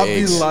and then I'll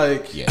be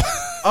like,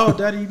 oh,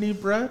 Daddy, you need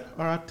bread?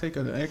 Or I'll take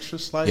an extra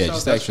slice. Yeah,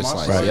 just an extra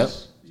slice. Right. Yep.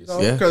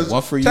 Because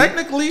one for you,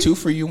 technically, 2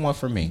 for you, 1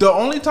 for me. The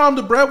only time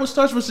the bread was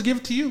touched was to give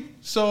it to you.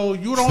 So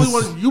you were the only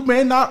one. You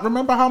may not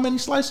remember how many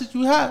slices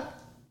you had,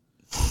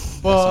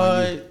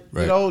 but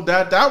you know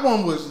that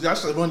one was.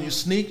 That's when you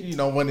sneak. You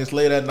know, when it's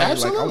late at night,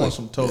 like I want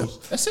some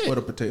toast. That's it. With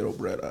a potato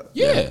bread.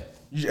 Yeah.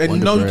 And you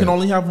know you can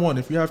only have one.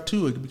 If you have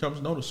 2, it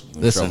becomes noticeable.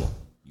 Listen.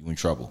 You in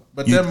trouble.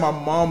 But then my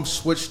mom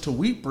switched to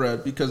wheat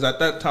bread because at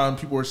that time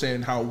people were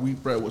saying how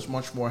wheat bread was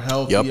much more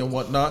healthy and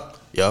whatnot.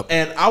 Yep.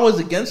 And I was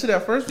against it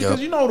at first because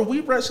the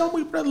wheat bread, some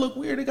wheat bread look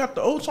weird. They got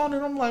the oats on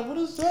it. I'm like, what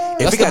is that?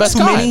 If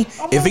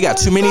it got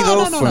too many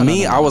though, for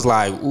me, I was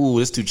like, ooh,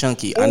 it's too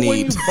chunky. When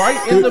you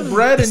bite in the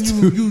bread and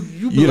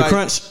you be like,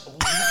 crunch.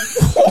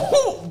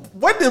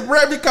 When did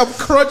bread become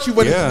crunchy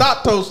when it's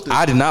not toasted?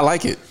 I did not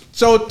like it.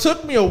 So it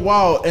took me a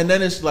while, and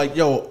then it's like,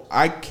 yo,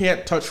 I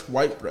can't touch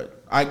white bread.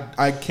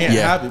 I can't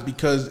have it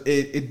because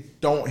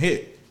it don't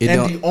hit.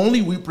 The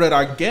only wheat bread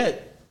I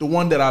get, the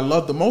one that I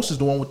love the most, is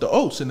the one with the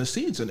oats and the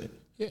seeds in it.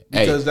 Yeah.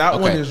 Because that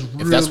one is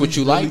really, if that's what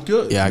you like,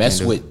 good.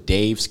 Mess with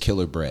Dave's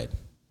Killer Bread.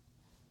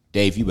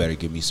 Dave, you better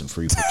give me some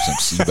free.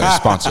 You better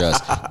sponsor us.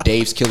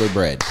 Dave's Killer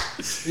Bread.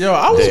 Yo,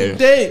 I was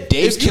Dave.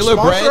 Dave's Killer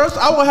Bread. Us,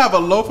 I will have a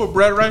loaf of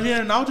bread right here,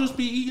 and I'll just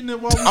be eating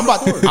it while I'm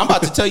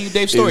about to tell you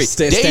Dave's story.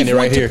 Dave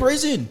went to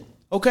prison.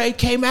 Okay,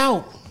 came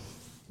out.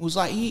 Was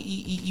like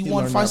he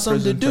wanted to find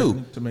something to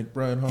do to make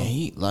bread. Huh? And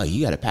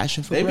he got a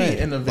passion for bread. They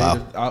be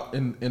innovative out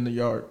in the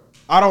yard.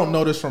 I don't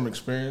know this from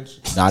experience.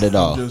 Not at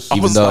all.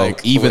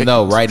 Even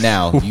though right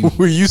now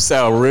you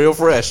sound real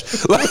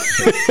fresh.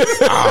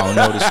 I don't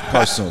know this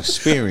personal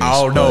experience.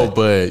 I don't know,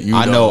 but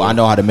I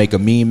know how to make a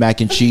mean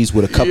mac and cheese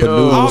with a cup of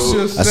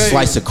noodles, a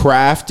slice of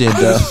Kraft, and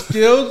the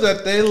skills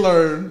that they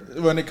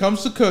learn when it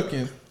comes to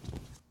cooking.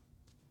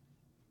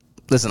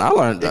 Listen, I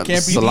learned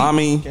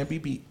salami. Can't be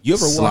beat. You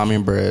ever salami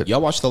and bread? Y'all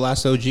watch The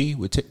Last OG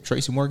with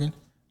Tracy Morgan?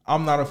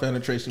 I'm not a fan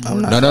of Tracy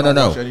Morgan.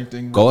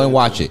 No. Go and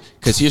watch it.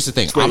 Because here's the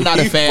thing. I'm not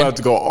a fan. About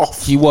to go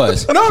off. He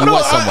was. I don't.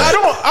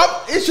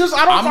 It's just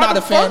I don't. I'm not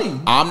a fan.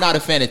 Funny. I'm not a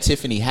fan of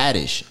Tiffany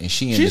Haddish, and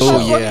she's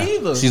not funny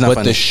either. She's not but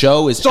funny. The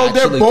show is so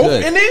actually they're both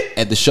good. in it,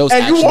 and the show's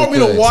and actually you want me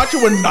good. to watch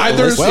it when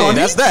neither is funny?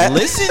 That's that.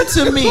 Listen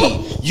to me.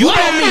 You know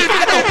me.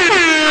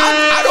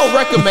 I don't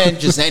recommend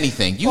just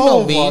anything. You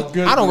know me.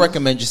 I don't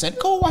recommend just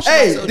anything. Go watch.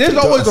 Hey, there's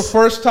always a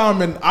first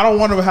time, and I don't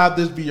want to have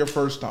this be your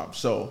first time.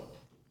 So.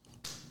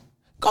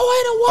 Go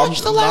ahead and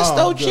watch The Last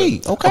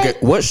OG. Okay.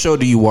 What show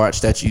do you watch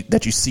that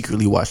you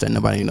secretly watch that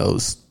nobody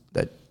knows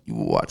that you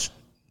will watch?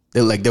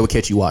 They would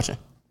catch you watching.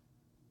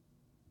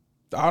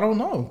 I don't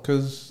know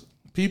because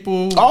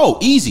people. Oh,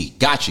 easy.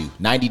 Got you.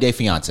 90 Day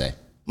Fiance.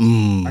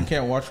 I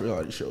can't watch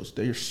reality shows.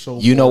 They're so.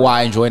 You know why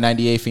I enjoy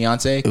 90 Day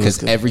Fiance?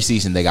 Because every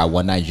season they got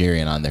one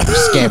Nigerian on there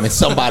who's scamming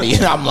somebody,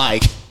 and I'm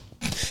like,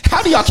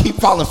 how do y'all keep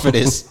falling for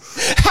this?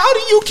 How do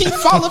you keep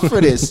falling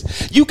for this?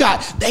 They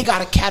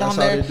got a cat on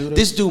there.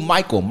 This dude,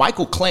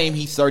 Michael claimed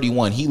he's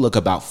 31. He look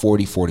about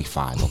 40,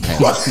 45. Okay.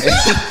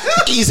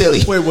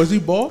 Easily. Wait, was he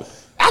bald?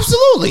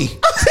 Absolutely.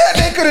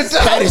 They could have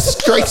done that. Is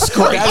straight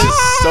scrape.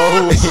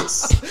 That is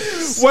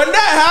so. When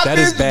that happens, that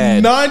is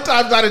bad. 9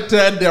 times out of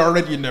 10, they're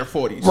already in their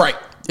 40s. Right.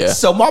 Yeah.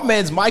 So my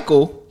man's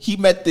Michael, he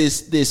met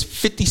this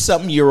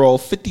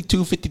 50-something-year-old,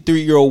 52,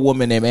 53-year-old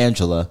woman named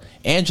Angela.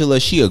 Angela,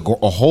 she a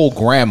whole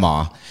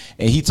grandma.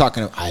 And he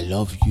talking, I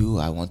love you.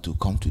 I want to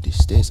come to the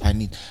States.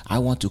 I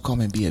want to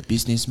come and be a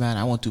businessman.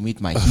 I want to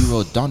meet my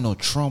hero, Donald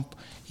Trump.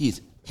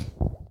 He's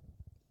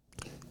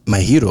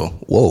my hero.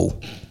 Whoa.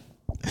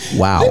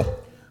 Wow.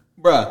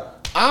 Bruh,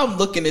 I'm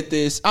looking at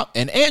this.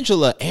 And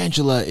Angela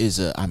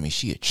is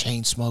she a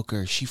chain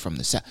smoker. She from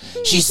the South.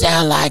 She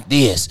sound like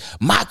this.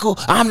 Michael,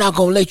 I'm not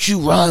going to let you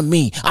run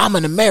me. I'm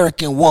an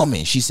American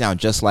woman. She sound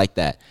just like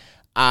that.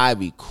 I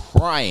be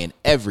crying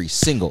every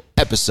single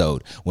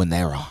episode when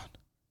they're on.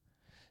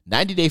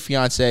 90 Day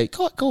Fiance,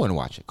 go and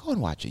watch it. Go and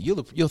watch it.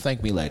 You'll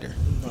thank me later.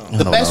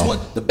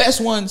 The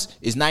best ones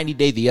is 90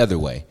 Day the Other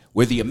Way,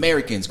 where the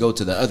Americans go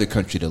to the other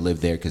country to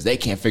live there because they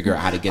can't figure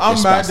out how to get their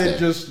spots there.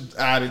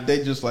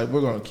 They just like,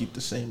 we're gonna keep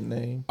the same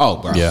name. Oh,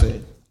 bro. Yeah.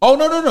 Oh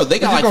no. They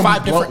got like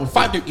five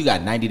different. You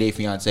got 90 Day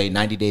Fiance,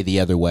 90 Day the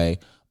Other Way,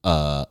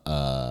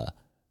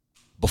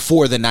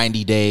 Before the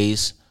 90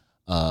 Days,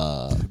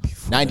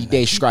 90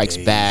 Day Strikes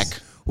Back.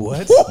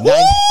 What?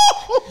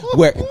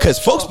 Because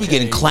folks be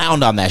getting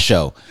clowned on that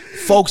show.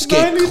 Folks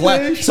get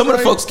some of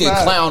the folks get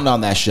clowned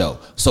on that show.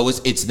 So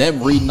it's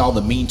them reading all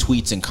the mean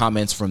tweets and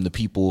comments from the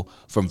people,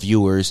 from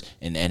viewers,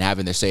 and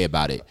having their say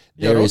about it.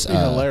 There's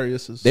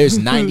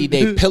 90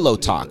 Day Pillow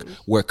Talk,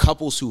 where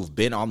couples who have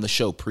been on the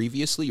show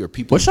previously or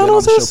people who've been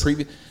on the show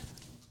previously.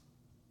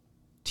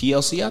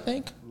 TLC, I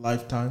think.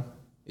 Lifetime.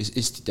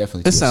 It's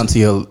definitely. It sounds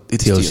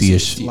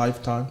TLC-ish.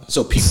 Lifetime.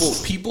 So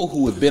people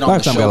who have been on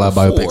the show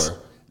before,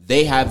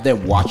 they have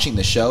them watching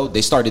the show.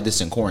 They started this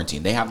in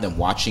quarantine. They have them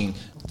watching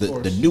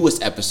the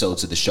newest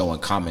episodes of the show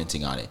and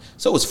commenting on it.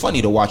 So it's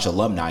funny to watch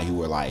alumni who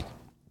were like,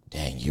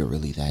 "Dang, you're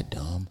really that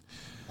dumb?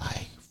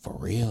 Like, for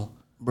real,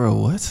 bro?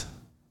 What?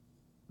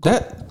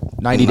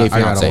 That 90 Day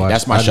Fiance.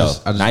 That's my show.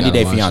 90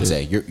 Day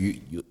Fiance.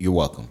 You're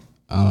welcome.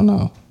 I don't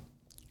know.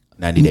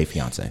 90 Day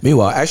Fiance.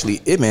 Meanwhile,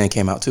 actually, Ip Man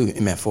came out too. Ip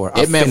Man 4.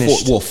 Ip Man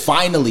 4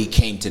 finally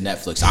came to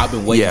Netflix. I've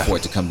been waiting for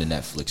it to come to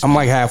Netflix. I'm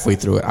like halfway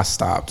through it. I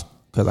stopped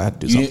because I had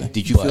to do something.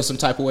 Did you feel some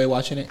type of way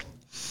watching it?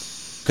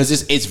 Because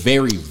it's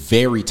very,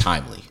 very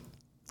timely.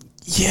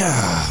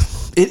 Yeah.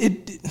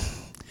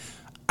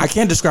 I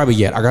can't describe it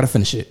yet. I got to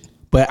finish it.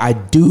 But I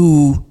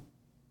do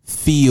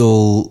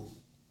feel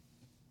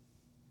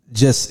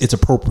just it's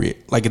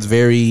appropriate. Like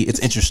it's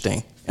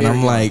interesting. And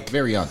I'm like,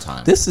 very on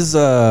time. This is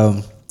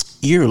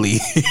eerily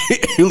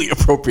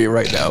appropriate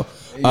right now.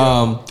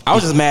 I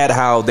was just mad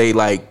how they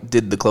like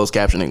did the closed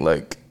captioning.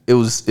 Like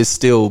it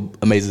still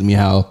amazes me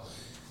how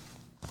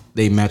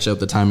they match up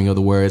the timing of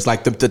the words.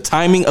 Like the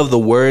timing of the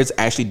words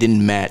actually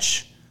didn't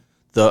match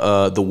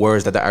the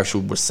words that they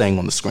actually were saying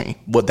on the screen.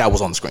 What that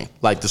was on the screen.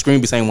 Like the screen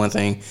would be saying one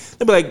thing,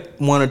 there'd be like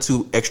one or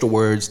two extra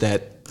words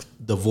that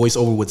the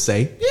voiceover would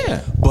say.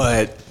 Yeah.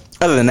 But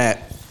other than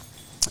that,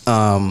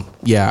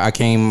 I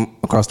came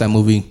across that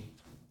movie.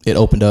 It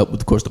opened up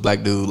with, of course, the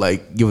black dude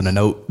like giving a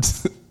note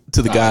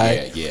to the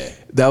guy. Yeah.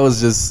 That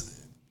was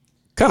just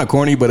kind of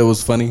corny, but it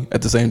was funny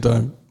at the same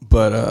time.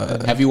 But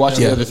have you watched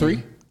the other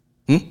three?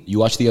 You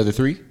watched the other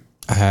three?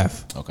 I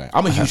have. Okay,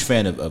 I'm a huge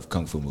fan of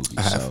kung fu movies.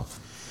 I have. So.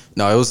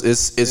 No,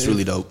 it's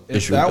really dope.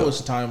 If that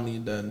was timely,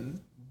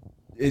 then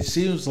it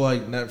seems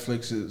like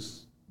Netflix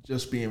is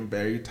just being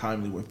very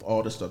timely with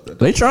all the stuff that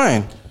they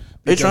trying.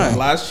 They trying.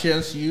 Last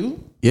Chance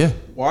You. Yeah.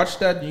 Watch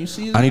that new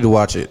season. I need to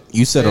watch it.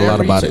 You said a lot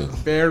about it.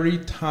 Very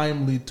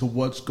timely to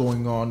what's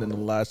going on in the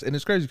last, and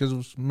it's crazy because it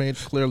was made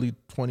clearly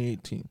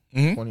 2018,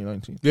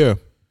 2019. Yeah.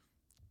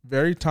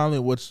 Very timely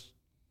what's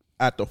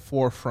at the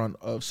forefront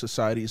of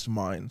society's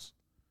minds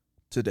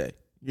today.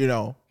 You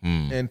know,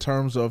 in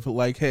terms of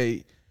like,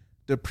 hey,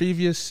 the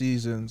previous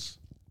seasons,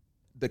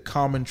 the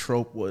common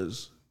trope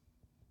was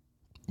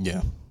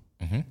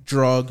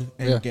drug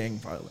and gang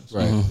violence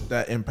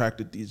that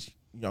impacted these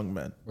young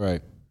men.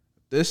 Right.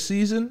 This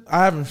season,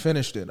 I haven't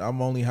finished it.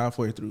 I'm only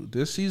halfway through.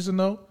 This season,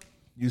 though,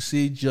 you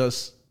see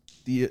just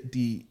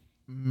the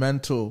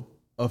mental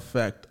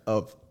effect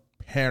of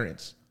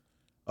parents,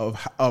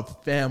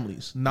 of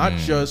families, not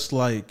just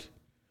like,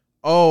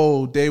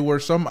 oh, they were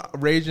some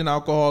raging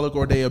alcoholic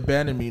or they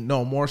abandoned me.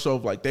 No, more so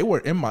of like they were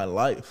in my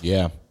life.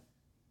 Yeah.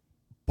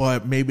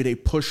 But maybe they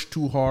pushed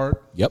too hard.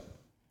 Yep.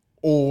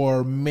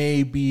 Or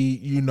maybe,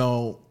 you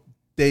know,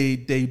 they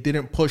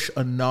didn't push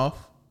enough.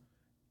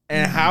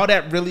 And how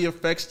that really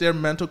affects their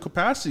mental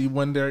capacity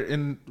when they're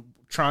in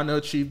trying to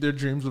achieve their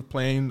dreams of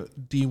playing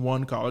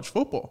D1 college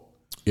football.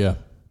 Yeah.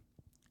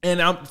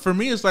 And for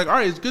me, it's like, all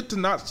right, it's good to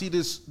not see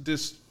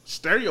this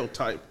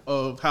stereotype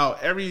of how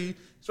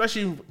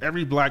especially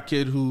every black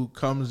kid who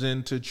comes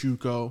into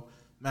JUCO,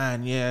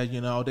 man, yeah, you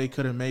know, they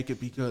couldn't make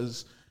it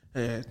because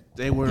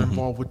they were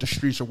involved with the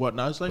streets or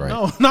whatnot. It's like,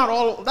 no, not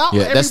all. Not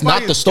that's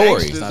not the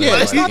story.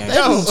 That's not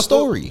the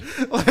story.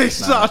 Like,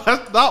 that's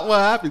not what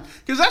happened.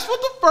 Because that's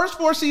what the first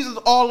 4 seasons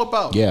all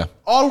about. Yeah,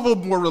 all of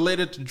them were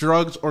related to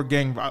drugs or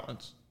gang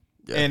violence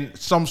in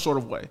some sort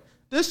of way.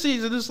 This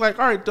season is like,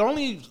 all right, the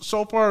only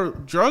so far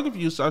drug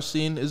abuse I've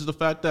seen is the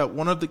fact that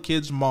one of the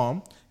kids'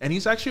 mom, and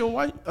he's actually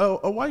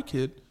a white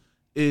kid,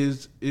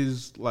 is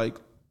like,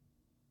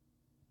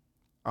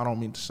 I don't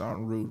mean to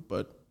sound rude,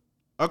 but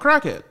a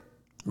crackhead.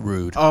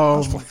 Rude.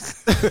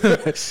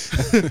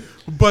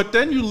 But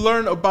then you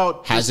learn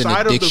about has an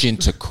addiction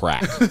to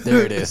crack.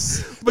 There it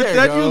is. But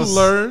then you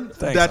learn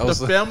that the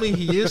family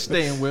he is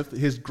staying with,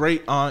 his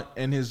great aunt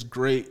and his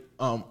great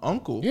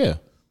uncle. Yeah.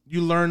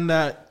 You learn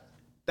that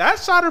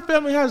side of the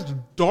family has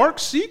dark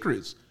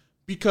secrets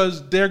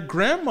because their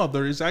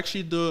grandmother is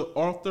actually the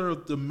author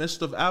of The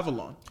Mist of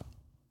Avalon.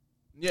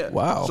 Yeah.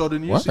 Wow. So the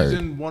new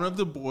season, one of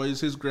the boys,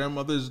 his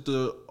grandmother is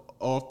the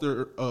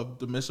author of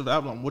The Mist of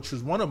Avalon, which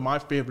is one of my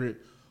favorite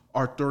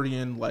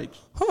Arthurian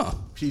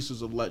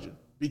pieces of legend.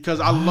 because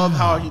I love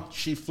how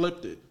she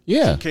flipped it.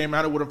 Yeah. She came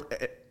at it with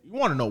a. You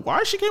want to know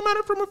why she came at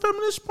it from a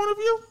feminist point of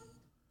view?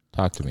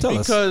 Talk to me. Tell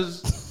us.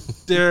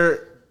 Because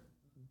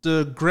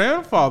the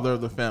grandfather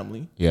of the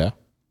family, Yeah.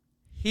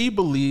 he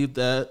believed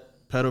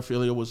that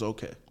pedophilia was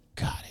okay.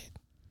 Got it.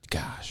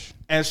 Gosh.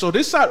 And so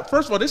this side,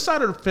 first of all, this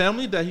side of the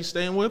family that he's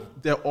staying with,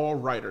 they're all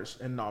writers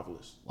and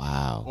novelists.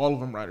 Wow. All of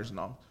them writers and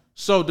novelists.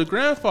 So the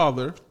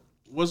grandfather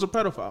was a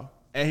pedophile,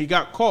 and he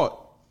got caught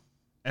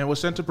and was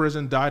sent to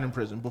prison, died in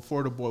prison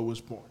before the boy was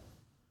born.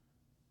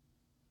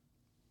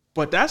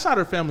 But that side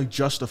of the family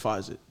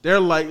justifies it. They're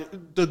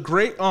like, the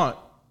great aunt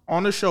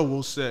on the show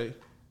will say,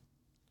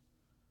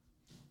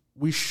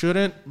 we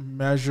shouldn't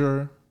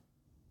measure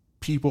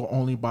people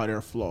only by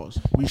their flaws.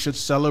 We should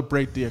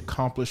celebrate the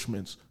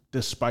accomplishments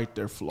despite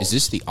their flaws. Is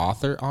this the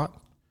author aunt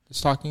that's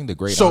talking? The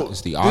great aunt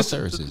is the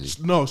author? Or is this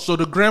No, so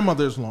the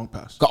grandmother is long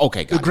past.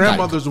 Okay, got the it.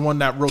 grandmother's the one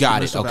that wrote Got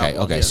the it. Mr. Okay,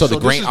 Babylon. okay. Yeah. So the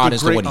this great is aunt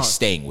is the great one he's aunt.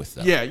 staying with,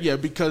 though. Yeah,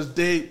 because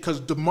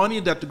the money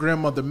that the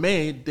grandmother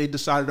made, they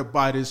decided to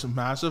buy this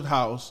massive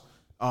house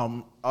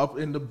up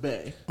in the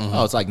Bay.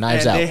 Oh, it's like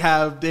Knives And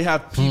Out. they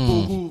have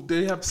people who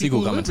Sequel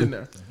live coming in too.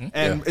 there,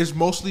 and it's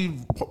mostly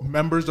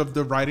members of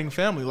the writing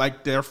family.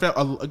 Like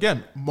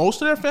again,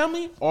 most of their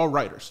family all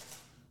writers,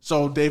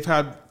 so they've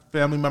had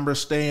family members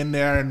stay in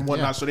there and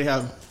whatnot. Yeah. So they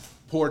have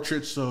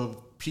portraits of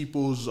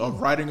people's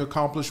writing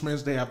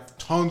accomplishments. They have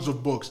tons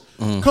of books,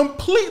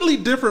 completely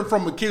different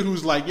from a kid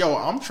who's like, "Yo,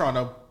 I'm trying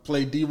to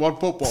play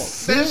D1 football."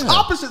 There's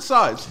opposite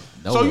sides.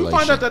 No so you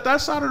find relation. out that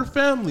side of the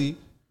family,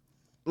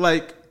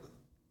 like,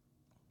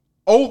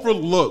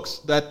 overlooks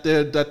that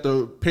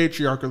the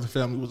patriarch of the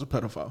family was a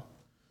pedophile.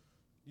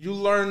 You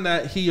learn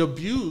that he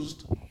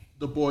abused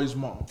the boy's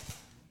mom,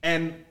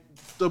 and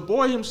the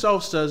boy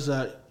himself says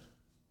that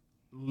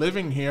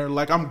living here,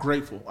 like, I'm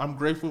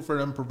grateful for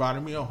them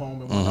providing me a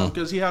home and whatnot,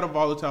 because he had a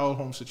volatile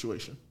home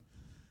situation.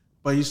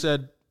 But he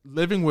said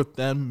living with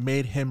them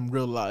made him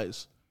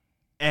realize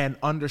and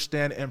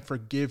understand and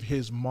forgive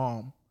his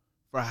mom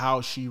for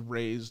how she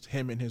raised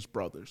him and his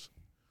brothers,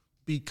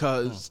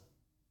 because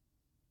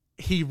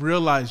he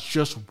realized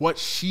just what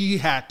she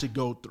had to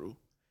go through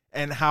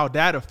and how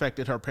that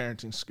affected her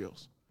parenting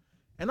skills.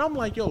 And I'm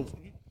like, yo,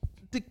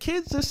 the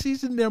kids this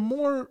season, they're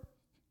more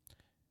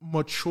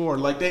mature.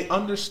 Like, they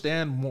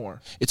understand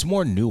more. It's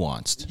more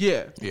nuanced.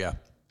 Yeah. Yeah.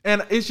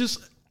 And it's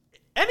just,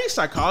 any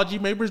psychology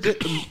majors,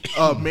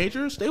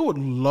 they would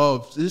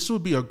love, this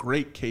would be a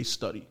great case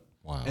study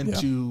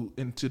into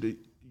the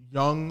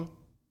young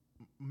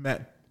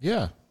men.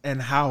 Yeah.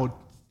 And how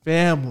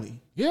family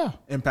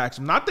impacts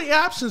them. Not the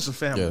absence of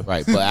family. Yeah.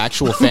 Right, but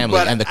actual family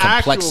But and the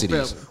actual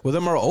complexities. family. Well,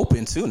 they're more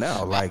open too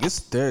now. Like, it's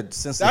they're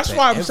sensitive. That's to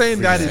why I'm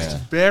saying that everything.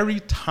 is very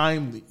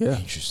timely. Yeah.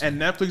 Interesting.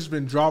 And Netflix has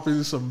been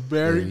dropping some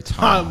very Very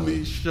timely.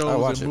 timely I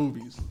shows watch and it.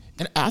 movies.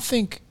 And I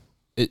think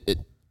it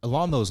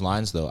along those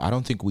lines, though, I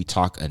don't think we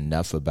talk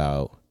enough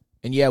about,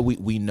 and yeah,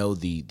 we know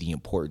the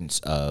importance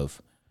of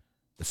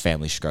the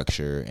family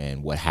structure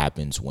and what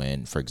happens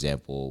when, for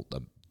example,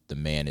 the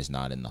man is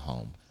not in the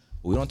home.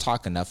 We don't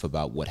talk enough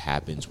about what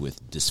happens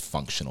with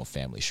dysfunctional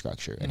family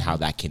structure and how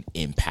that can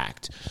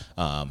impact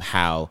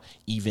how,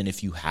 even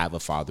if you have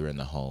a father in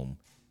the home,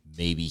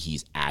 maybe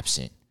he's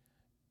absent,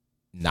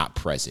 not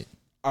present.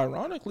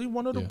 Ironically,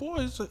 one of the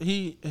boys,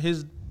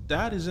 his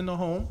dad is in the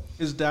home.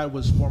 His dad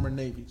was former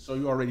Navy, so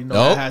you already know.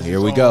 that has Here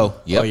its we own- go.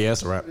 Yep. Oh yeah,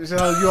 that's a wrap.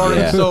 So you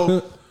already Yeah.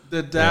 so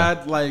the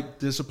dad like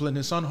disciplined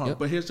his son hard.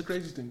 But here's the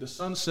crazy thing: the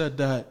son said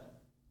that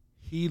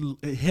him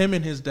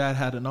and his dad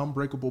had an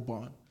unbreakable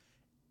bond,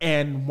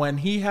 and when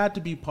he had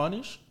to be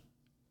punished,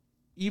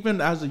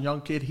 even as a young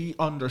kid, he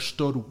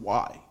understood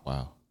why.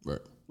 Wow. Right.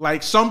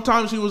 Like,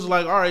 sometimes he was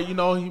like, all right, he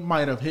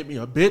might have hit me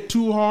a bit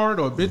too hard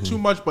or a bit too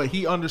much, but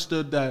he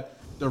understood that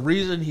the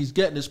reason he's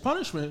getting his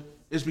punishment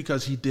is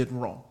because he did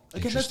wrong.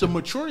 Again, that's the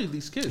maturity of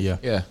these kids. Yeah.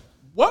 Yeah.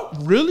 What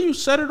really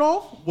set it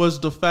off was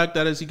the fact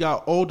that as he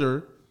got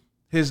older,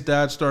 his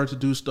dad started to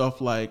do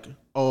stuff like,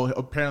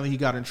 apparently he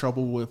got in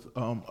trouble with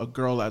a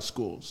girl at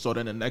school. So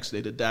then the next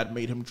day, the dad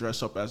made him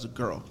dress up as a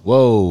girl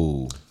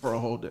Whoa. for a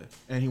whole day.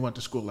 And he went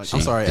to school like I'm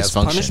that. sorry, as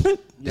Dysfunction. punishment?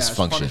 Yeah, it's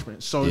Dysfunction.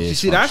 punishment. So you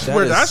see, that's That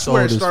where is that's so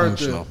where it started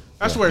to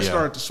dysfunctional. where it Yeah.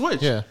 started to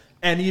switch. Yeah.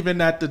 And even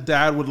that the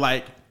dad would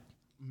like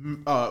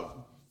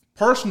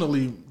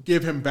personally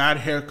give him bad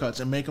haircuts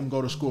and make him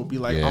go to school. Be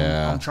like,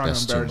 I'm trying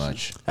that's to too embarrass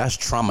much. you.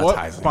 That's What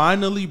traumatizing.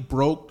 finally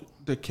broke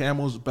the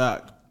camel's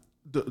back?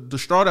 The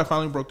straw that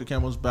finally broke the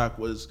camel's back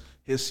was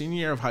his senior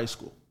year of high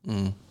school.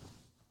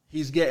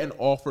 He's getting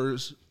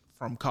offers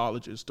from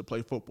colleges to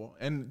play football,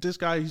 and this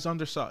guy, he's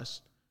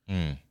undersized,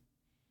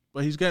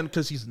 but he's getting,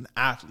 because he's an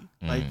athlete.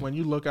 Like, when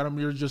you look at him,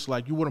 you're just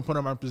like, you wouldn't put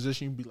him in a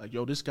position. You'd be like,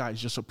 yo, this guy's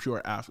just a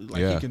pure athlete.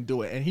 Like, he can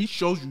do it, and he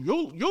shows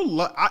you.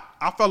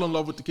 I fell in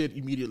love with the kid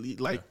immediately.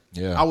 Like,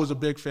 I was a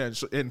big fan.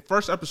 So in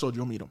first episode,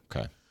 you'll meet him.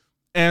 Okay.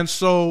 And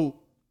so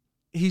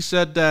he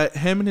said that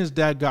him and his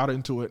dad got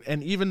into it,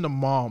 and even the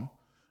mom,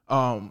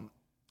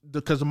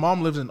 because the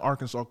mom lives in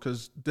Arkansas,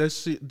 because this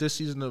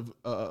season of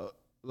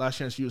Last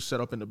Chance U was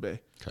set up in the Bay.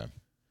 Okay.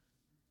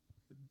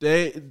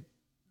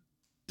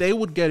 they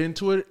would get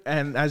into it,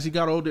 and as he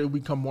got older, it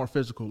would become more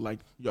physical. Like,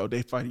 yo,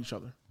 they fight each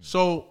other.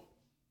 So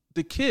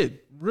the kid,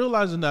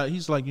 realizing that,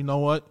 he's like, you know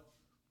what?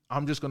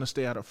 I'm just going to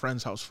stay at a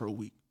friend's house for a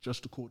week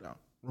just to cool down.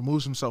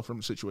 Removes himself from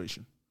the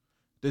situation.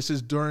 This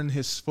is during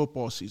his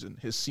football season,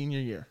 his senior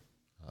year.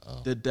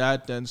 The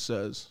dad then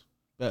says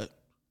that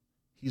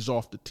he's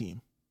off the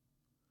team.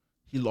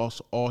 He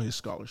lost all his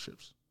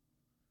scholarships.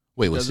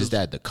 Wait, was his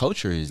dad the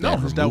coach or his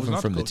dad removed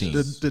him from the team?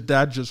 The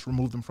dad just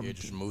removed him from the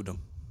team. just removed him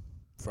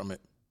from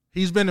it.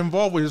 He's been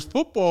involved with his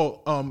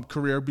football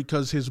career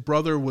because his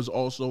brother was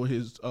also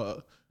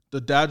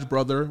the dad's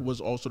brother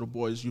was also the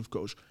boys' youth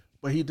coach.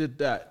 But he did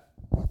that.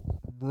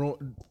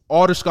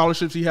 All the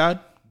scholarships he had,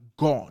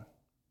 gone.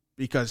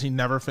 Because he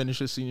never finished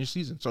his senior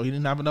season. So he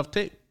didn't have enough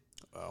tape.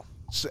 Wow.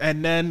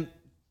 And then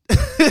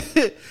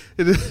the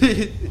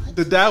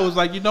dad was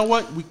like, you know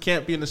what? We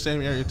can't be in the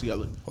same area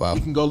together. Wow.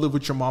 You can go live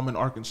with your mom in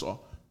Arkansas.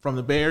 From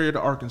the Bay Area to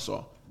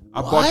Arkansas.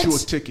 I bought you a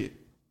ticket.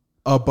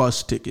 A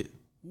bus ticket.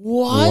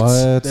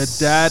 What? The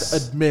dad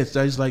admits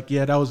that he's like,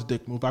 yeah, that was a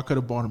dick move. I could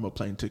have bought him a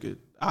plane ticket.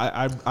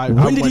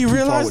 When did he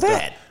realize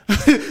that?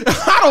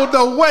 I don't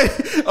know. Wait.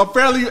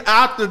 Apparently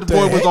after the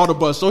boy was on the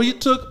bus. So he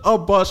took a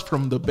bus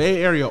from the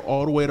Bay Area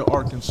all the way to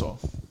Arkansas.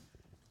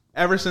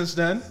 Ever since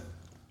then,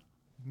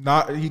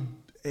 he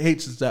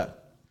hates his dad.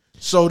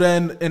 So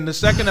then in the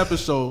second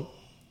episode,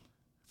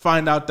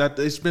 find out that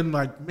it's been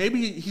like,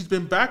 maybe he's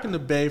been back in the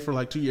Bay for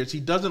like 2 years. He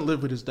doesn't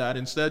live with his dad.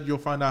 Instead, you'll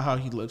find out how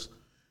he lives.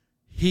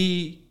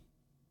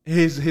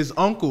 His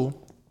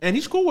uncle, and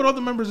he's cool with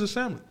other members of his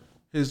family.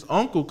 His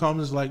uncle comes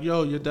and is like,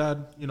 yo, your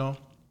dad, you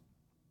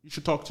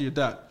should talk to your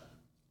dad.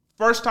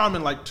 First time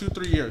in like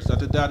 2-3 years that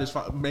the dad is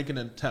making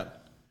an attempt.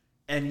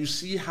 And you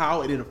see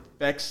how it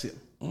affects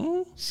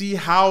him. See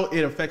how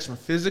it affects him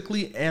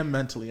physically and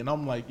mentally. And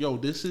I'm like, yo,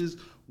 this is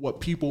what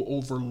people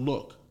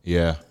overlook.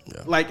 Yeah.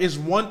 Like, it's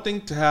one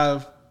thing to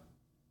have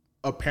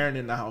a parent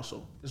in the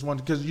household. It's one,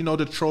 because,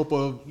 the trope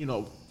of,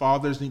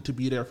 fathers need to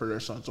be there for their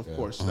sons, of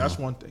course. That's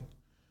one thing.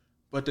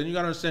 But then you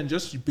got to understand,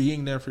 just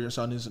being there for your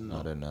son isn't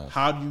not enough.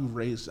 How do you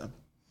raise them?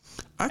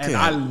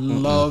 I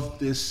love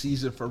this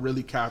season for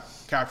really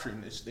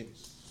capturing these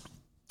things.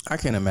 I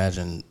can't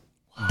imagine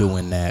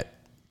doing that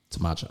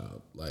to my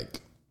child. Like,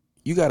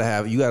 you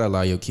gotta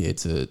allow your kid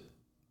to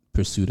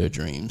pursue their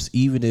dreams,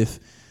 even if,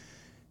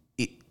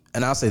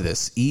 and I'll say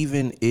this,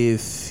 even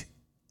if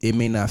it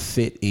may not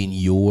fit in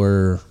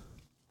your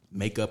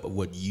makeup of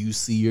what you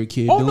see your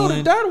kid doing. No,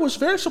 the dad was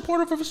very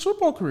supportive of his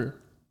football career.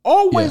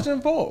 Always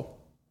involved.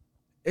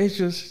 It's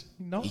just,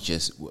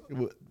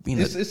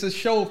 it's a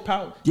show of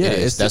power. Yeah,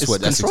 that's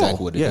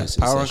exactly what it is.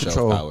 Power it's and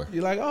control. Power.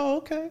 You're like, oh,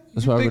 okay.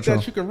 That's you think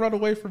that you can run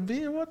away from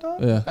being what,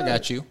 dog? Yeah, I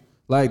got you.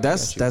 Like,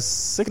 that's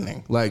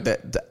sickening. Like,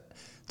 that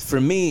for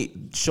me,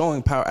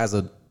 showing power as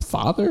a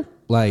father,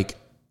 like,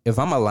 if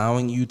I'm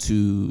allowing you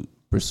to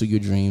pursue your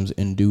dreams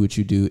and do what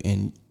you do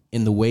in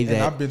the way that,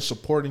 and I've been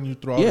supporting you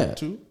throughout it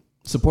too.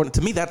 Supporting,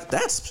 to me,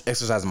 that's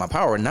exercising my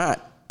power,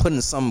 not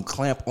putting some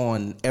clamp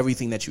on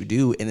everything that you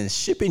do and then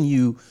shipping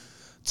you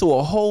to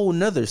a whole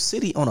nother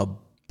city on a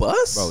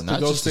bus. Bro, not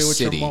just stay a with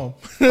city, your mom.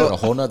 but a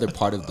whole other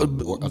part of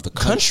the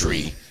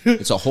country.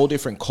 It's a whole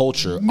different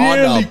culture.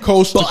 Nearly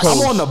coast to coast. I'm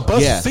on the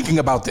bus thinking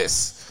about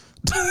this.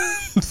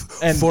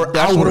 And for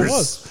that's hours. what it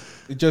was.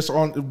 It just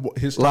on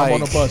his time on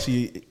the bus,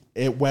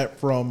 it went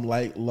from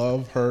like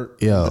love, hurt,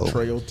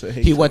 betrayal to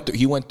hate. He went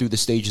through the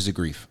stages of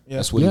grief. Yeah.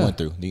 That's what he went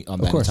through on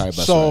that entire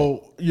bus.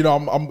 So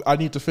ride. I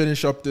need to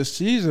finish up this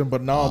season,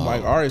 but now I'm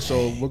like, all right,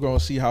 so we're gonna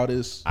see how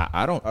this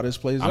how this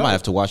plays out. I might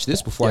have to watch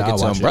this before I get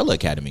to Umbrella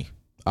Academy.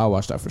 I'll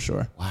watch that for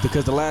sure. Wow.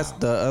 Because the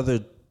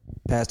other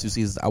past 2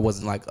 seasons, I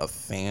wasn't like a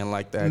fan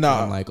like that.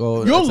 Nah, I'm like,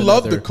 oh, you'll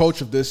love the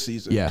coach of this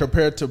season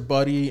compared to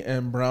Buddy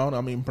and Brown. I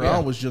mean,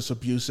 Brown was just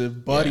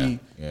abusive. Buddy,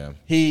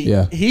 he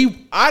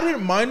I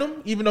didn't mind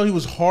him, even though he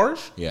was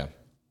harsh. Yeah.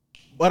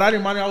 But I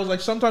didn't mind it. I was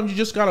like, sometimes you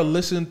just gotta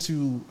listen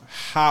to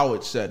how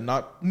it's said,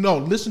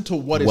 listen to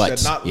what it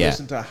said, not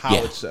listen to how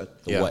it's said.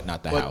 The what,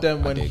 not the how. But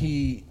then when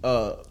he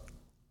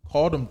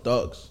called them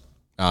thugs.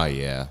 Oh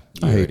yeah,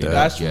 I hate that.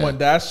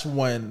 That's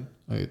when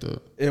I hate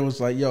that. it was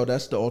like, yo,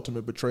 that's the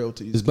ultimate betrayal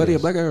to you. Is Buddy a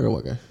black guy or a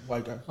white guy?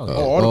 White guy. Okay.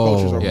 All the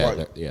coaches are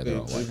white. They're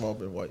all white. They've all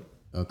been white.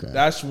 Okay.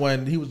 That's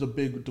when he was the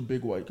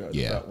big white guy.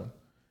 Yeah. That one.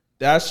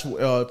 That's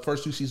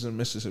first 2 seasons in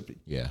Mississippi.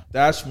 Yeah.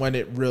 That's when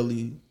it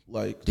really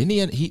like.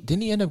 Didn't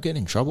he end up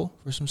getting in trouble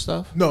for some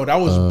stuff? No, that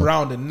was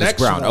Brown. The next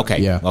Brown. one.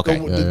 Okay. Yeah. Okay.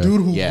 The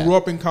dude who grew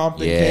up in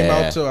Compton came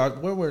out to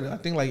where were they? I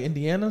think like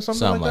Indiana or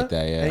something like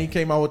that. Yeah. And he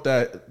came out with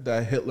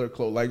that Hitler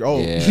cloak. Like,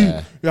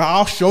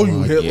 I'll show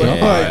you Hitler.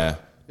 Yeah.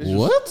 Like,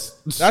 what?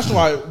 That's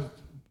why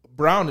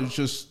Brown is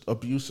just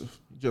abusive.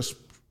 Just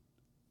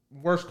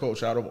worst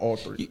coach out of all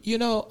 3.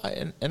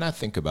 And I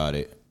think about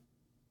it.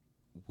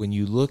 When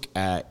you look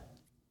at,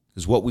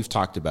 because what we've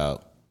talked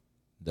about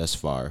thus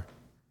far,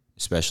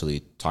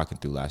 especially talking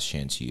through Last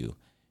Chance U,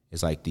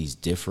 is like these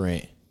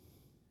different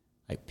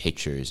like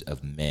pictures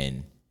of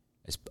men,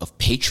 of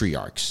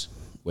patriarchs,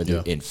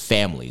 whether in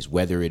families,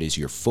 whether it is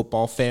your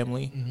football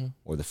family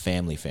or the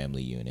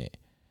family unit.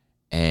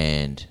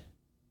 And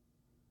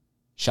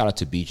shout out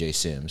to BJ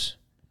Sims,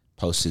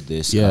 posted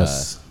this.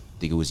 Yes. I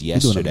think it was He's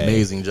yesterday. doing an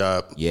amazing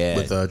job. Yeah,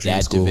 with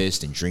Dream School.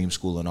 Activist and Dream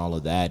School and all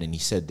of that. And he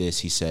said this.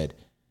 He said,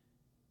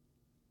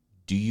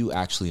 "Do you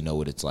actually know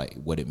what it's like?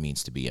 What it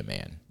means to be a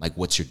man? Like,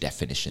 what's your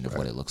definition of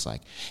what it looks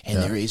like?"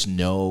 And there is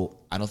no.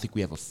 I don't think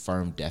we have a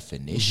firm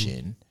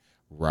definition,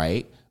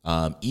 right?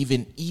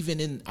 Even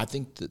in I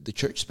think the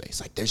church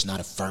space, like there's not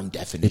a firm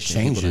definition.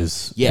 It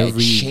changes. It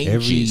changes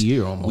every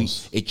year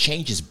almost. It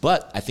changes,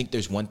 but I think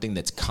there's one thing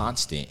that's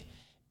constant,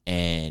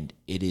 and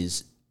it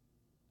is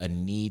a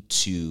need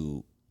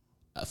to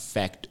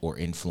affect or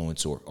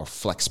influence or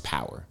flex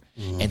power.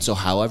 And so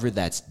however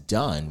that's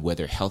done,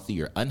 whether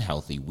healthy or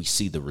unhealthy, we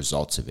see the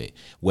results of it,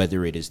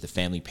 whether it is the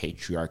family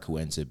patriarch who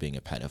ends up being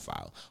a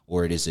pedophile,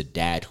 or it is a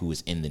dad who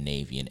is in the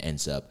Navy and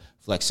ends up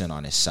flexing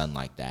on his son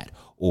like that,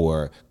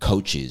 or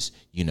coaches,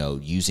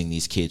 using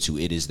these kids who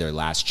it is their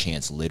last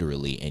chance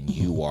literally, and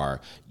you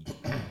are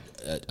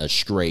a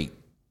straight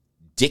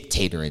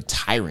dictator and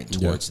tyrant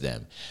towards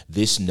them.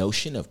 This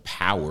notion of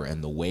power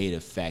and the way it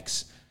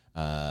affects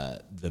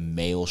the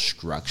male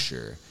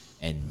structure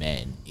and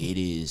men,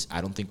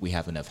 I don't think we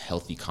have enough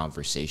healthy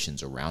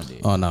conversations around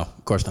it. Oh no,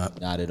 of course not.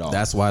 Not at all.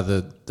 That's why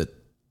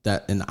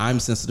and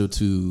I'm sensitive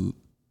to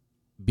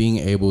being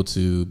able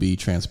to be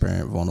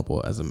transparent,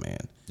 vulnerable as a man.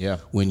 Yeah.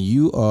 When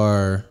you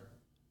are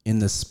in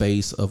the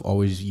space of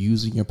always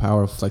using your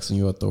power, flexing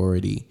your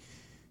authority,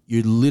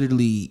 you're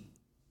literally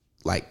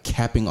like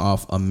capping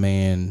off a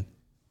man's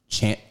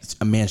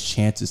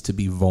chances to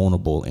be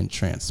vulnerable and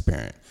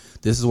transparent.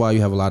 This is why you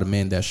have a lot of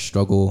men that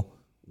struggle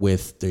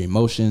with their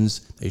emotions.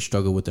 They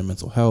struggle with their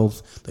mental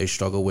health. They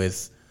struggle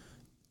with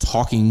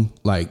talking,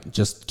 like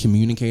just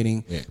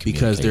communicating,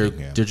 because they're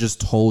just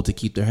told to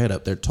keep their head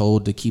up. They're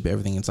told to keep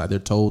everything inside. They're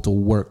told to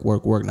work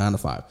 9 to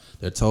 5.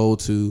 They're told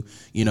to,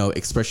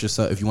 express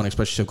yourself. If you want to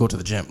express yourself, go to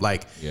the gym.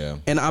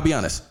 And I'll be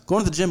honest,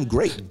 going to the gym,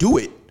 great, do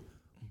it.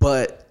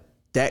 But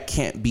that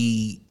can't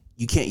be,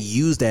 you can't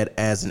use that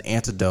as an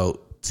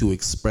antidote to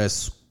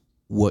express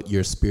what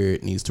your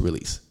spirit needs to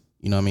release.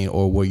 You know what I mean?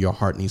 Or where your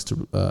heart needs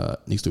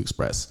to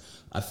express.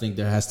 I think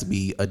there has to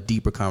be a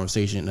deeper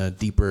conversation and a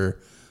deeper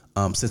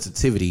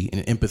sensitivity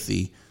and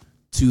empathy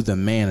to the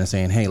man and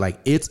saying, hey, like,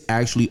 it's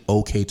actually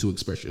okay to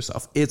express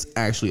yourself. It's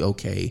actually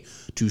okay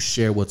to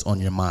share what's on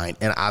your mind.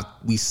 And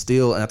we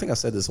still, and I think I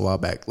said this a while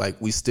back, like,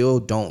 we still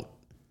don't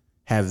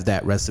have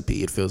that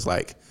recipe, it feels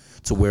like,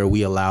 to where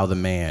we allow the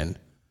man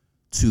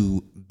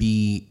to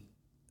be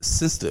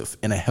sensitive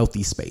in a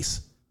healthy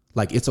space.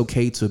 Like, it's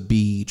okay to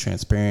be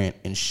transparent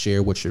and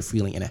share what you're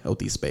feeling in a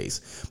healthy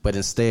space. But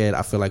instead,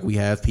 I feel like we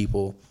have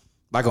people,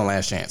 like on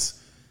Last Chance,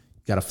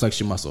 you got to flex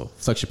your muscle,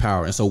 flex your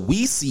power. And so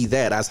we see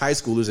that as high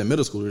schoolers and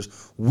middle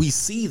schoolers. We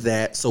see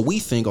that. So we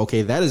think,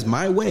 okay, that is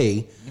my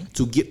way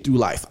to get through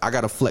life. I got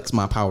to flex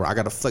my power. I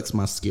got to flex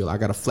my skill. I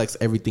got to flex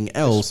everything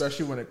else.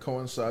 Especially when it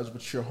coincides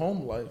with your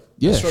home life.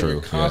 Yeah, so true.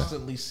 You're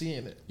constantly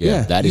seeing it.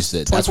 Yeah,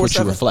 that's what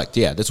you 24/7. reflect.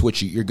 Yeah, that's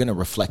what you're going to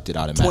reflect it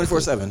automatically.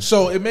 24/7.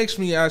 So it makes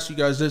me ask you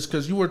guys this,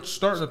 because you were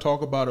starting to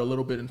talk about it a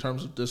little bit in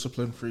terms of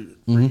discipline for you.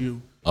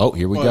 Oh,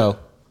 here we go.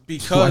 Why you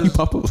Because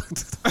pop up?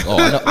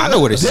 Oh, I know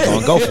where this is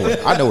going. Go for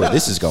it. I know where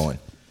this is going.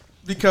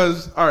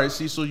 all right,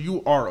 so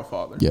you are a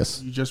father.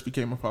 Yes. You just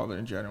became a father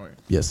in January.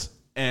 Yes.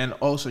 And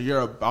also you're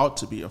about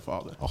to be a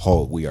father.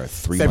 Oh, we are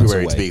 3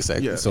 February months to away. be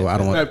exact. Yeah. So I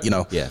don't want,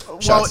 Yeah.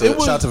 Shout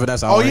out to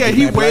Vanessa. I Oh don't yeah, wanna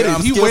he get mad, waited. but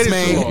I'm He still waited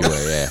man. too long.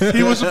 Yeah.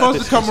 He was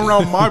supposed to come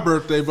around my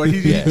birthday, but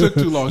he took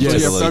too long.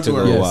 Yes. So yeah, Took a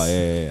February. while.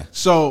 Yeah.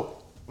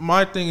 So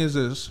my thing is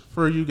this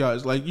for you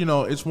guys, like,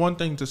 it's one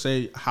thing to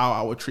say how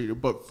I would treat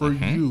it, but for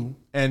you,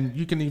 and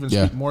you can even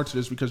speak more to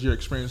this because you're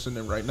experiencing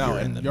it right now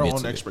and your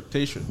own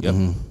expectation.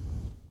 Yep.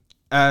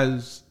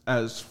 As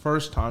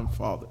first time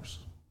fathers,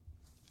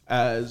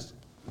 as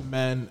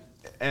men,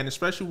 and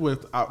especially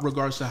with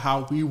regards to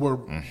how we were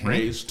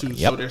raised too.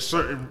 Yep. So there's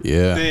certain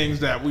Yeah.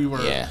 things that we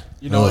were, Yeah.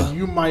 and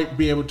you might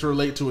be able to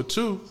relate to it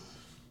too.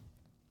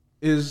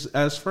 Is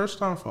as first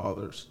time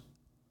fathers,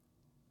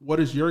 what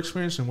is your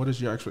experience and what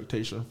is your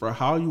expectation for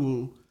how you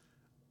will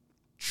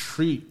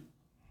treat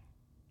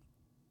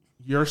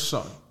your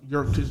son?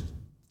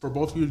 For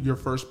both of you, your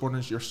firstborn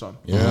is your son.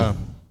 Yeah.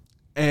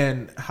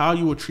 And how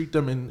you will treat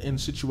them in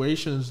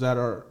situations that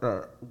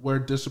are where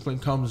discipline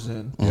comes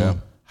in. Yeah.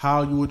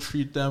 How you would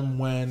treat them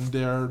when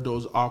there are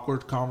those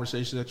awkward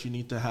conversations that you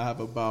need to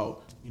have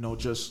about,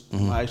 just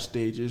life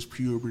stages,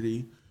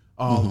 puberty,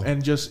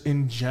 and just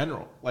in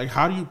general. Like,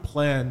 how do you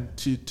plan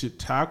to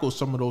tackle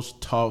some of those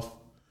tough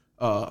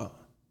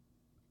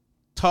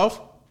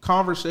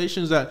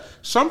conversations that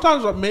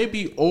sometimes may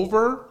be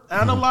over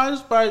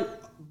analyzed by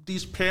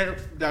these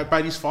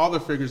by these father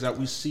figures that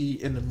we see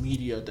in the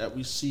media, that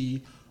we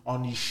see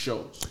on these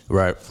shows?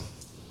 Right.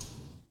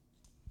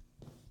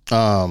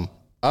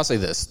 I'll say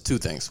this, 2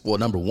 things. Well,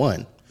 number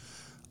one,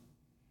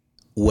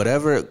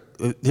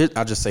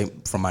 I'll just say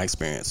from my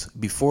experience,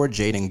 before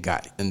Jaden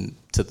got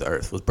into the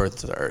earth, was birthed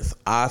to the earth,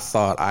 I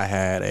thought I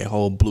had a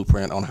whole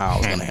blueprint on how I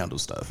was going to handle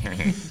stuff.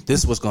 This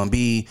is what's going to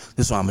be,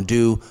 this is what I'm going to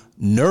do.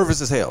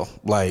 Nervous as hell.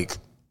 Like,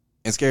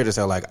 and scared as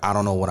hell. Like, I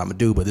don't know what I'm gonna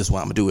do, but this is what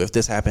I'm gonna do. If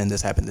this happened,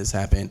 this happened, this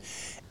happened.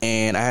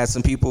 And I had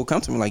some people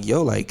come to me like,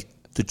 yo, like,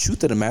 the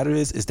truth of the matter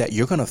is that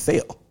you're gonna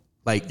fail.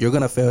 Like, you're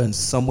gonna fail in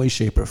some way,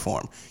 shape, or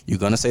form. You're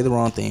gonna say the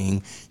wrong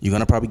thing. You're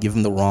gonna probably give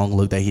him the wrong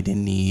look that he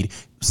didn't need.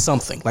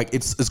 Something. Like,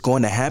 it's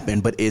going to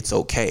happen, but it's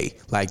okay.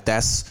 Like,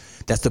 that's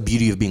the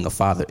beauty of being a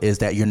father, is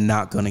that you're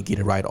not gonna get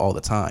it right all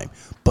the time.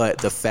 But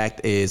the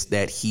fact is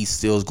that he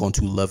still is going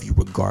to love you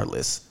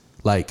regardless.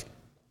 Like,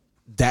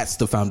 that's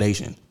the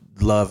foundation.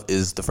 Love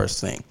is the first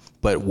thing.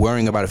 But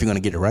worrying about if you're gonna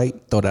get it right,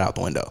 throw that out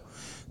the window.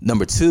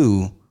 Number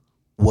 2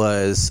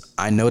 was,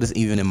 I noticed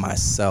even in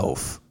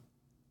myself.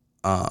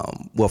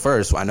 Well,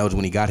 first, I noticed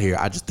when he got here,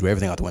 I just threw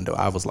everything out the window.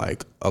 I was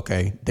like,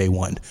 okay, day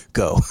 1,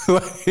 go.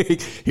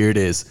 Here it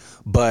is.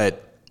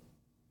 But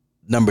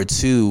number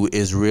 2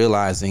 is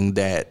realizing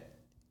that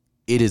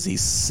it is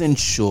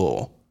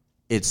essential.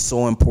 It's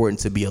so important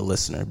to be a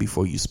listener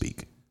before you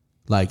speak.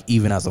 Like,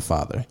 even as a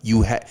father,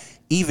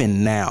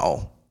 even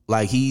now,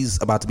 like,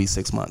 he's about to be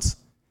 6 months.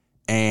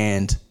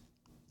 And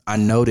I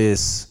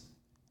notice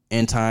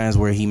in times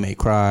where he may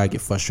cry,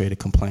 get frustrated,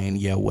 complain,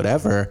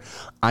 whatever,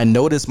 I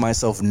notice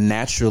myself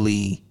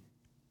naturally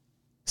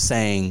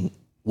saying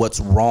what's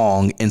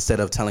wrong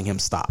instead of telling him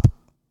stop,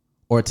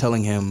 or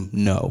telling him,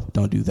 no,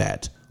 don't do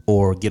that,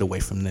 or get away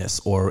from this,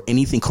 or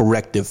anything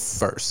corrective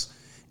first.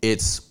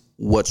 It's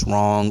what's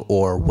wrong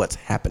or what's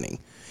happening.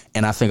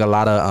 And I think a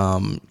lot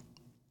of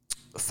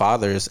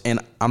fathers, and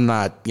I'm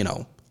not,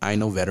 I ain't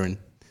no veteran.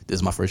 This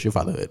is my first year of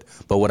fatherhood.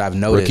 But what I've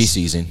noticed... Rookie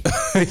season.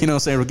 You know what I'm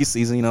saying? Rookie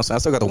season, so I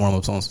still got the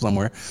warm-ups on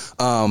somewhere.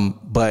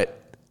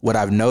 But what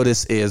I've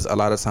noticed is a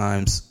lot of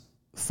times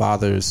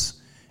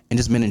fathers, and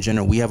just men in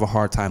general, we have a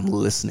hard time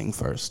listening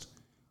first.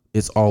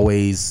 It's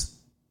always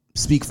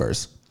speak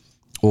first,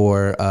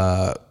 or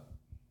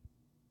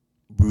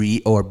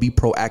be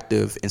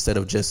proactive instead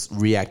of just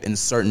react in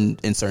certain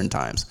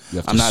times.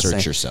 You have to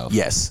search yourself.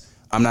 Yes.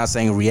 I'm not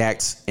saying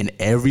react in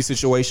every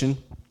situation,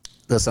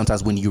 because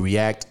sometimes when you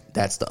react,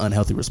 that's the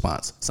unhealthy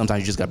response.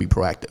 Sometimes you just got to be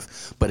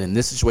proactive. But in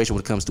this situation,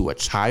 when it comes to a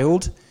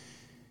child,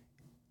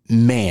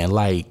 man,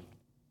 like,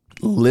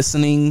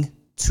 listening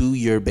to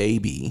your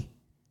baby,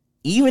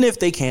 even if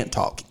they can't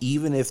talk,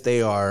 even if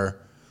they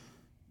are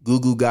goo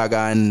goo gaga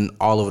and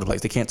all over the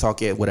place, they can't talk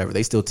yet, whatever,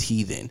 they still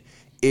teething.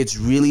 It's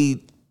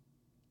really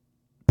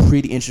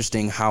pretty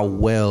interesting how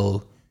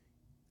well,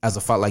 as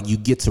a father, like, you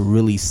get to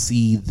really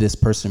see this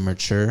person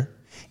mature.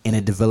 And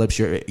it develops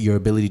your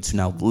ability to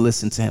now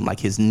listen to him,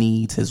 like his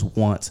needs, his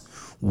wants.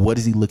 What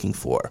is he looking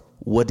for?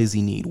 What does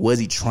he need? What is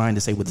he trying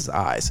to say with his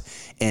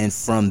eyes? And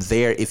from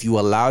there, if you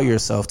allow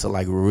yourself to,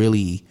 like,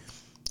 really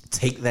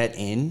take that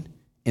in,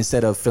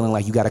 instead of feeling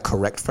like you got to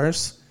correct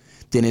first,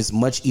 then it's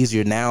much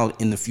easier now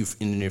in the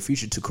near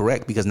future to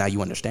correct, because now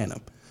you understand him.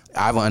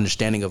 I have an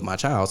understanding of my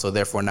child, so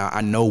therefore now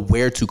I know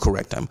where to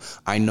correct him.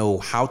 I know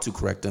how to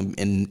correct him,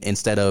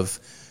 instead of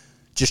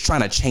just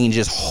trying to change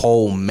his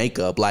whole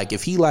makeup. Like,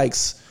 if he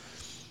likes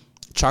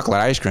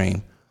chocolate ice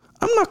cream,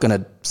 I'm not going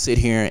to sit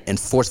here and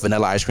force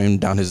vanilla ice cream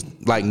down his,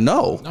 like,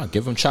 no. No,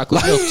 give him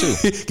chocolate milk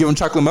too. Give him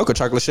chocolate milk or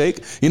chocolate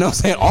shake. You know what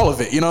I'm saying? All of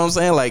it. You know what I'm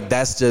saying? Like,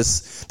 that's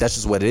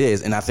just what it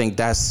is. And I think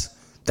that's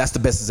the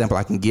best example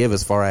I can give,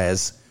 as far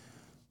as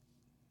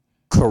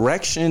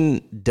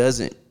correction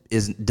doesn't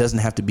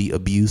have to be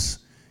abuse.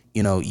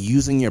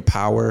 Using your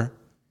power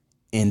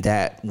in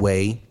that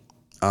way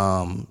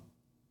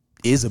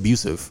is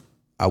abusive.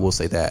 I will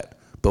say that.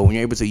 But when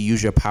you're able to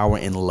use your power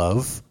in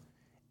love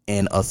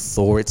and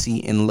authority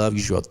in love,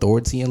 use your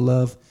authority in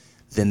love,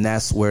 then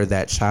that's where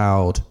that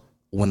child,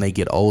 when they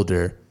get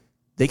older,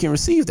 they can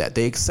receive that.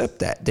 They accept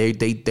that.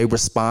 They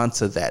respond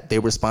to that. They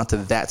respond to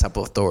that type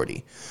of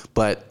authority.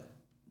 But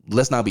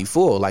let's not be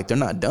fooled. Like, they're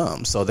not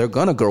dumb. So they're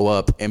going to grow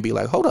up and be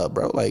like, hold up,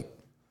 bro. Like,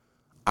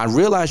 I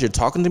realize you're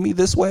talking to me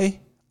this way.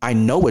 I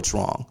know it's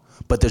wrong,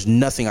 but there's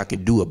nothing I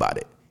can do about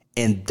it.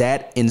 And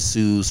that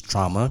ensues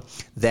trauma.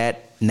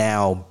 That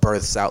now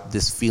births out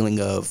this feeling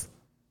of,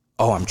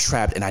 oh, I'm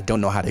trapped and I don't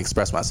know how to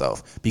express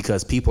myself,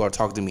 because people are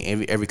talking to me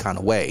every kind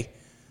of way,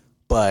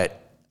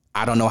 but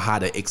I don't know how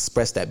to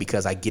express that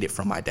because I get it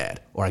from my dad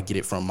or I get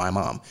it from my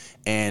mom.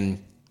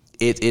 And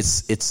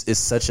it's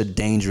such a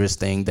dangerous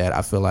thing that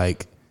I feel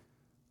like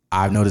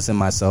I've noticed in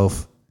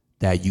myself,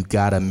 that you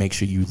got to make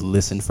sure you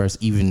listen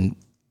first, even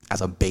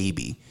as a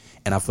baby.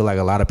 And I feel like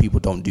a lot of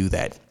people don't do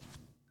that.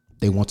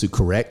 They want to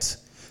correct.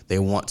 They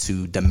want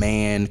to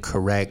demand,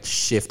 correct,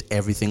 shift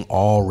everything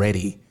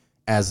already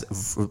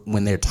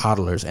when they're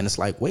toddlers. And it's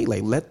like, wait,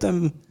 like, let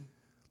them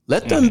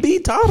be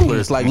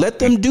toddlers. Like, let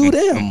them do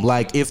them.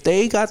 Like, if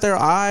they got their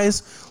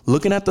eyes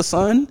looking at the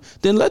sun,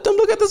 then let them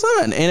look at the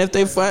sun. And if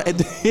they find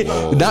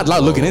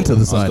not looking into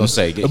the sun, I was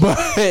gonna say,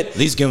 but at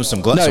least give them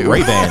some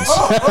Ray-Bans.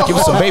 Give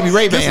them some baby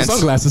Ray-Bans, some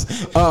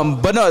sunglasses.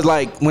 But no,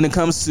 like, when it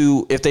comes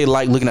to, if they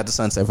like looking at the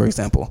sunset, for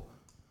example,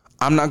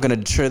 I'm not gonna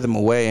deter them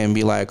away and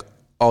be like,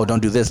 oh,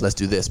 don't do this, let's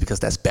do this, because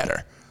that's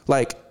better.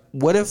 Like,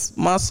 what if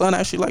my son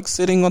actually like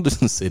sitting on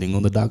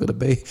the dock of the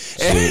bay?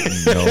 At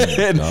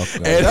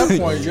that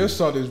point, your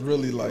son is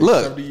really like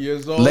 70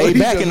 years old. Laid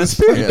back in the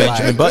spirit.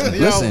 Benjamin Button.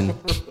 Listen,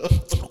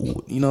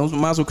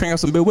 might as well crank out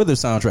some Bill Withers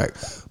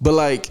soundtrack. But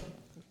like,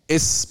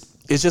 it's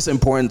just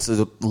important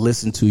to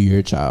listen to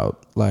your child.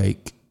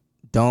 Like,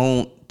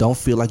 don't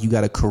feel like you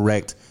got to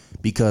correct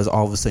because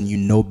all of a sudden you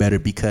know better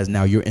because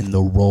now you're in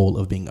the role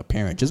of being a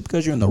parent. Just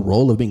because you're in the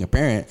role of being a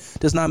parent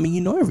does not mean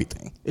you know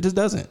everything. It just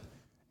doesn't.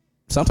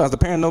 Sometimes the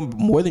parent know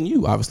more than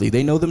you, obviously.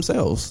 They know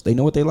themselves. They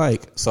know what they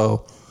like.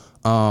 So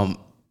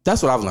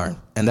that's what I've learned.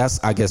 And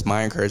that's, I guess,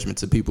 my encouragement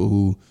to people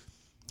who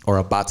are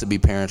about to be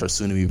parents or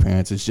soon to be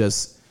parents is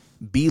just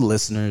be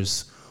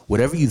listeners.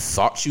 Whatever you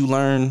thought you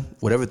learned,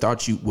 whatever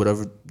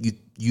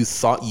you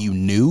thought you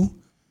knew,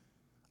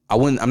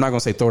 I'm not going to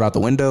say throw it out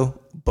the window,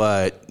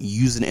 but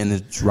use it in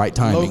the right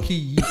timing. Low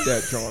key, yeet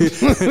that,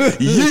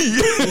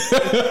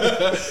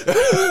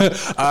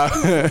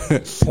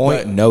 John.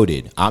 Point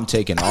noted. I'm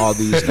taking all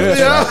these notes right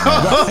now.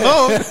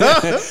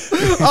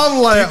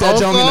 I'm like, that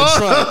junk in the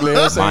trunk.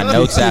 Man. My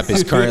notes app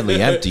is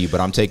currently empty,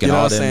 but I'm taking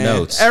all them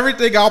notes.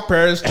 Everything our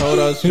parents told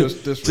us,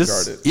 just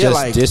disregard it.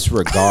 Just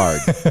disregard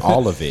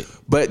all of it.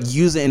 But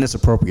use it in its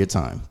appropriate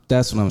time.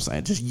 That's what I'm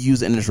saying. Just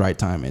use it in its right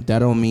time. And that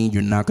don't mean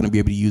you're not going to be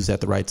able to use it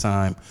at the right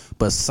time.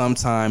 But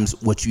sometimes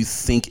what you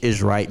think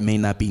is right may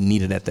not be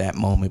needed at that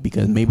moment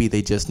because maybe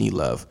they just need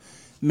love.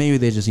 Maybe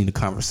they just need a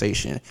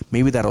conversation.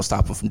 Maybe that'll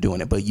stop them from doing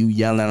it. But you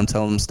yelling at them,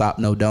 telling them stop,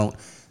 no, don't,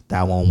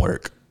 that won't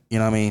work. You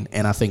know what I mean?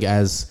 And I think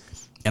as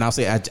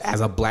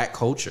a black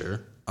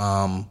culture,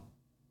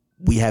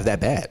 we have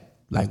that bad.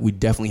 Like we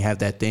definitely have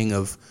that thing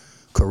of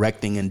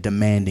correcting and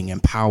demanding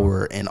and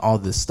power and all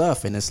this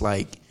stuff. And it's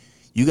like,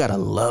 you got to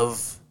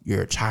love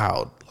your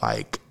child.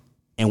 Like,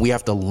 and we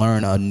have to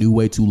learn a new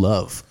way to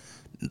love.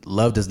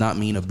 Love does not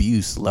mean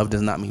abuse. Love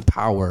does not mean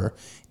power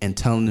and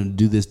telling them to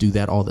do this, do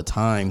that all the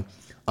time.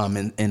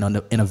 And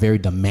in a very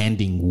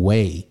demanding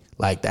way.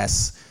 Like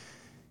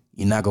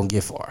you're not going to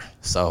get far.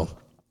 So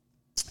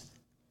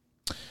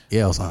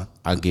yeah, Elson.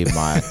 I'll give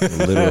my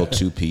literal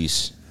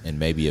 2-piece and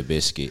maybe a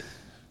biscuit.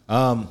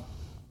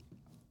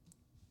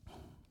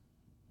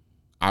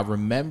 I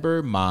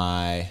remember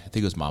I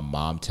think it was my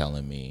mom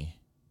telling me,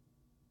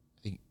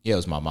 it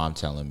was my mom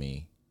telling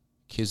me,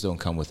 kids don't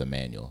come with a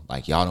manual.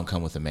 Like, y'all don't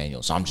come with a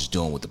manual. So I'm just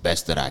doing with the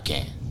best that I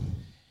can.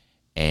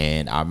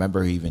 And I remember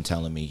her even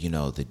telling me,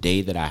 the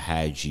day that I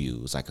had you,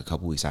 it was like a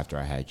couple weeks after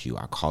I had you,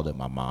 I called up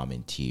my mom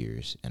in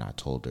tears and I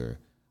told her,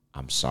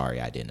 I'm sorry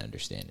I didn't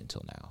understand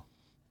until now.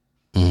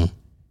 Mm-hmm.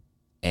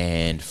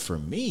 And for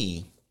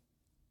me,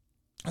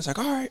 I was like,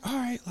 all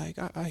right. Like,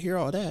 I hear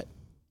all that.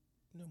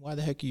 Why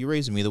the heck are you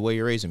raising me the way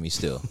you're raising me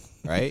still,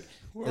 right?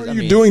 Why are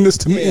you doing this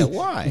to me? Yeah,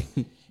 why?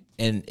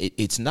 And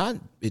it's not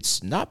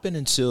been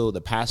until the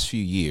past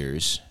few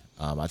years,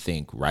 I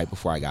think right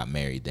before I got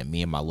married, that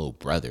me and my little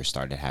brother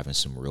started having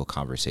some real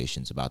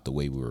conversations about the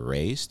way we were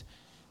raised,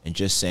 and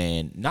just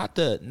saying, not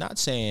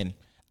saying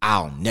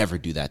I'll never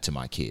do that to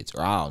my kids,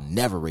 or I'll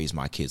never raise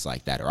my kids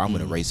like that, or I'm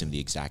going to raise them the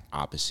exact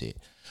opposite,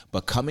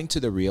 but coming to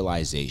the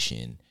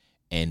realization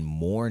and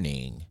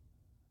mourning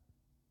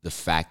the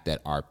fact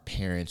that our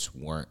parents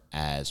weren't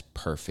as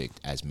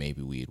perfect as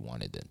maybe we had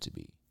wanted them to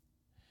be.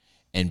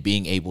 And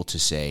being able to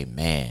say,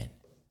 man,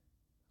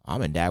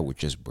 mom and dad were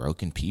just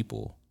broken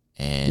people.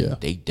 And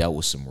they dealt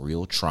with some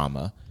real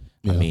trauma.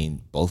 Yeah. I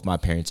mean, both my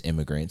parents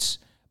immigrants.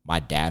 My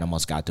dad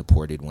almost got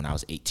deported when I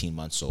was 18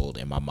 months old.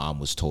 And my mom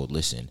was told,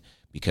 listen,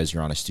 because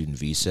you're on a student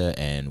visa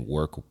and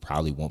work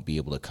probably won't be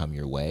able to come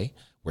your way,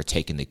 we're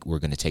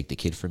going to take the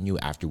kid from you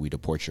after we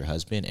deport your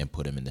husband and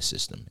put him in the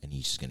system. And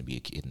he's just going to be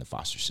a kid in the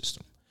foster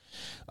system.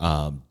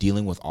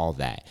 Dealing with all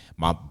that.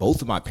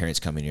 Both of my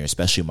parents coming here,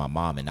 especially my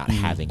mom, and not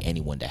having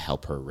anyone to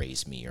help her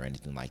raise me or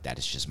anything like that.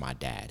 It's just my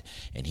dad.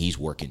 And he's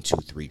working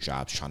 2-3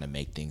 jobs trying to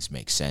make things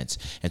make sense.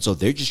 And so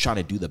they're just trying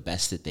to do the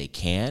best that they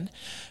can.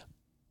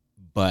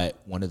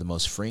 But one of the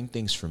most freeing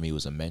things for me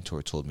was a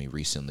mentor told me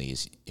recently,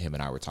 is him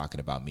and I were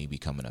talking about me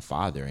becoming a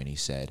father. And he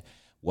said,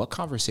 what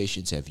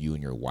conversations have you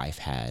and your wife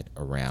had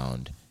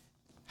around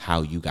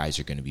how you guys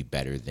are going to be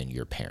better than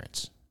your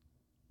parents?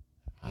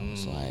 I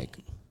was like,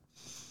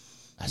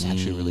 that's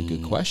actually a really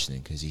good question,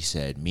 because he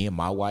said, me and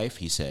my wife,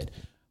 he said,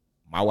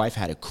 my wife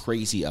had a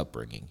crazy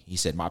upbringing. He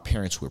said, my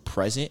parents were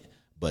present,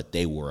 but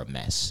they were a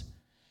mess.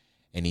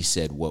 And he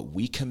said, what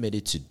we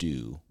committed to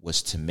do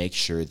was to make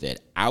sure that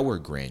our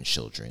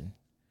grandchildren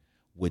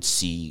would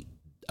see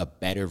a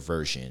better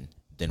version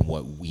than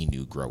what we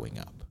knew growing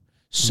up.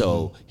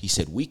 So he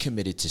said, we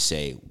committed to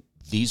say,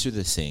 these are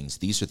the things,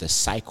 these are the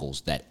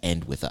cycles that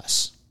end with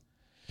us.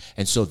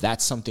 And so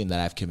that's something that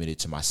I've committed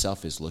to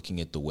myself, is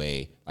looking at the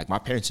way, like, my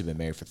parents have been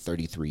married for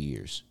 33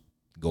 years,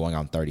 going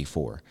on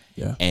 34.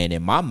 Yeah. And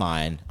in my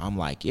mind, I'm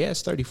like, yeah,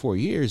 it's 34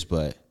 years,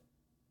 but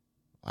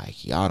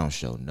Like, y'all don't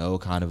show no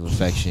kind of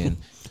affection.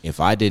 If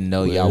I didn't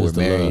know y'all were Where's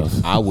the married,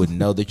 love? I wouldn't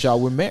know that y'all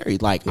were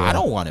married. Like, I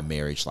don't want a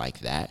marriage like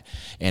that.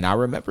 And I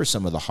remember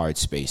some of the hard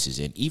spaces.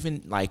 And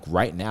even, like,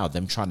 right now,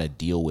 them trying to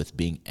deal with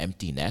being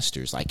empty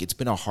nesters. Like, it's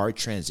been a hard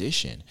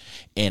transition.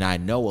 And I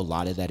know a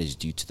lot of that is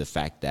due to the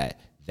fact that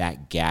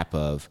that gap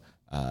of,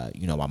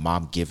 my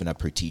mom giving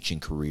up her teaching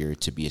career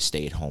to be a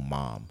stay-at-home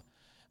mom,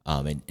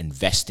 and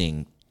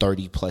investing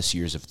 30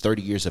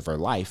 years of her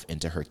life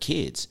into her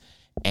kids,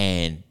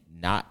 and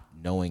not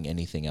knowing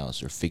anything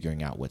else or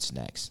figuring out what's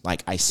next.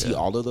 Like, I see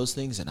all of those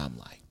things and I'm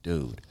like,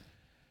 dude,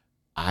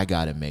 I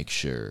got to make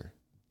sure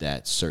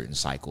that certain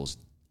cycles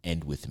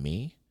end with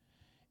me,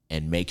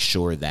 and make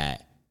sure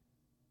that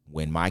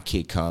when my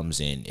kid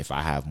comes in, if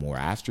I have more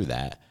after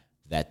that,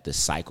 that the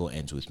cycle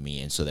ends with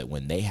me. And so that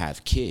when they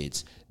have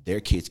kids, their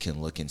kids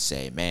can look and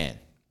say, man,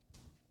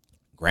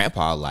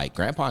 grandpa and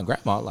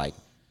grandma, like,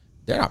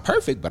 they're not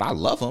perfect, but I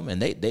love them.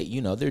 And they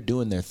they're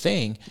doing their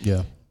thing.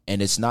 Yeah.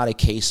 And it's not a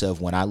case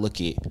of when I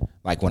look at,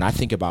 like, when I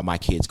think about my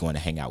kids going to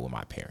hang out with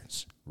my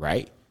parents,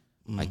 right?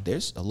 Like,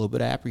 there's a little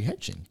bit of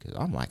apprehension because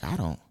I'm like,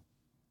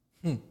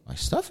 my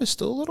stuff is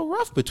still a little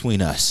rough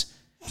between us.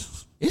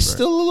 It's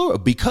still a little,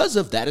 because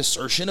of that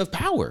assertion of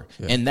power.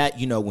 Yeah. And that,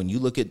 when you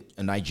look at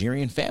a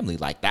Nigerian family,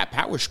 like that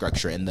power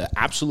structure and the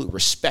absolute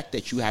respect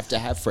that you have to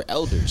have for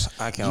elders.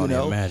 I can only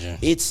imagine.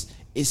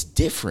 It's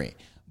different.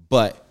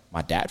 But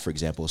my dad, for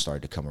example,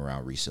 started to come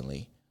around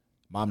recently.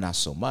 Mom, not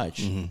so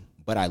much. Mm-hmm.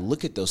 But I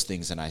look at those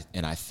things and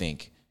I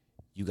think,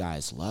 you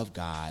guys love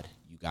God.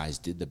 You guys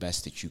did the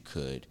best that you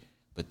could.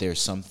 But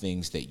there's some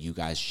things that you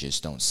guys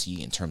just don't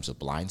see in terms of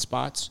blind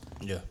spots.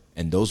 Yeah.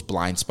 And those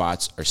blind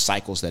spots are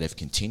cycles that have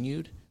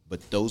continued,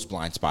 but those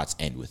blind spots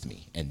end with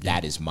me. And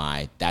that's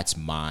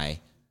my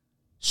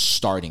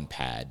starting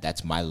pad.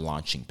 That's my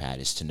launching pad,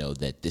 is to know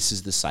that this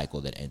is the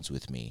cycle that ends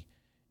with me,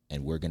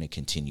 and we're going to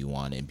continue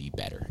on and be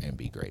better and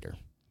be greater.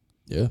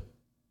 Yeah.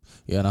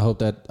 Yeah, and I hope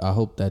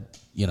that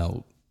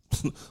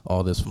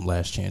all this from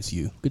Last Chance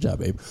U. Good job,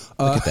 babe.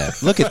 Look at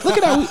that. Look at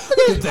how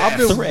I've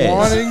been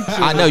wanting to.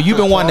 I know you've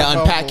been wanting to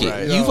unpack it.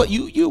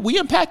 Right. We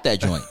unpacked that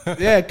joint.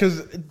 Yeah,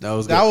 because that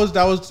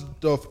was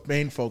the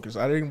main focus.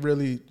 I didn't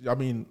really. I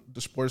mean,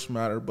 the sports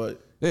matter,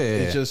 but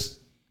it's just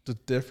the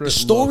different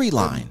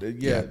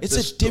storyline. Yeah, it's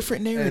a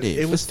different narrative.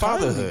 It was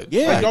fatherhood.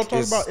 Yeah, like, y'all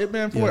talk about Ip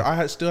Man 4. Yeah.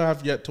 I still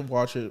have yet to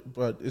watch it,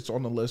 but it's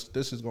on the list.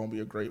 This is going to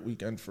be a great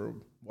weekend for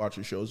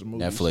watching shows and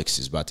movies. Netflix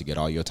is about to get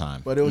all your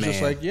time. But it was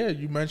just like,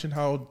 you mentioned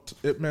how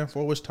Ip Man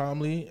 4 was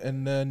timely,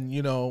 and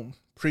then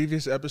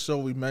previous episode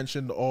we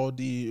mentioned all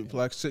the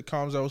black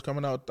sitcoms that was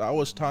coming out. That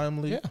was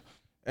timely. Yeah.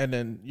 And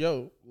then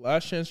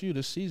Last Chance U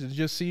this season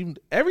just seemed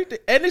everything,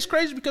 and it's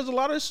crazy because a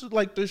lot of this,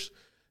 like, there's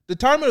the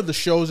timing of the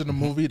shows in the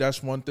movie.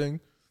 That's one thing.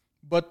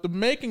 But the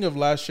making of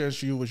Last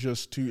Chance U was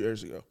just 2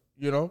 years ago,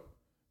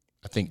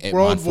 I think Ip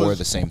Man 4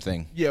 the same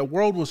thing. Yeah,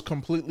 world was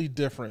completely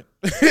different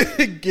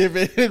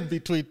given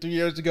between 2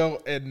 years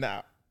ago and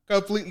now.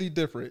 Completely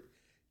different.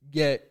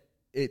 Yet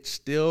it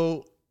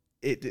still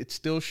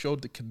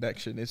showed the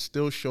connection. It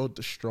still showed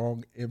the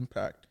strong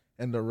impact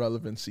and the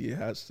relevancy it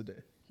has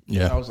today.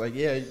 Yeah. And I was like,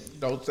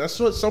 that's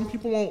what some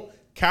people won't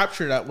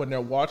capture, that when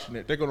they're watching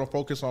it. They're going to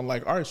focus on,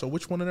 like, all right, so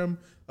which one of them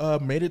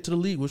made it to the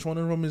league? Which one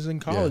of them is in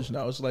college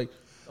now? It's like,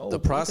 the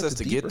process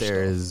to get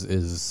there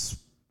is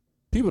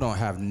people don't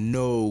have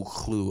no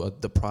clue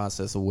of the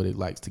process of what it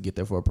likes to get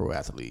there for a pro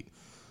athlete.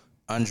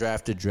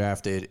 Undrafted,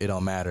 drafted, it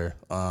don't matter.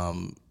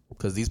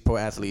 Because these pro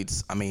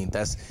athletes, I mean,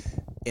 that's,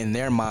 in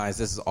their minds,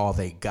 this is all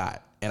they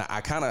got. And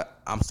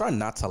I'm starting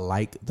not to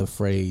like the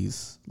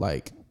phrase,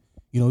 like,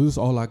 this is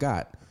all I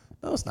got.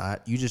 No, it's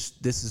not. You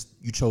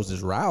chose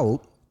this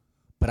route,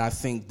 but I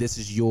think this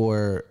is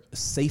your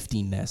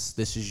safety nest.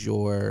 This is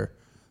your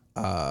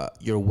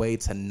way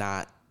to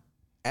not,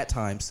 at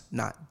times,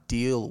 not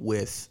deal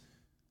with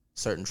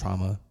certain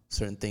trauma,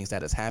 certain things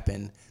that has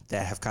happened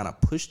that have kind of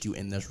pushed you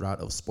in this route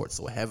of sports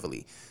so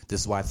heavily.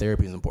 This is why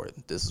therapy is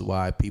important. This is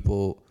why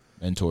people...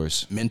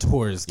 Mentors,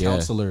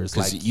 counselors.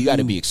 Like, you got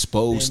to be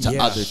exposed to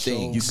other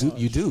things.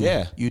 You do.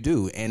 Yeah. You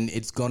do. And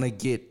it's going to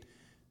get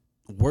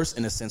worse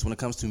in a sense when it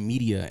comes to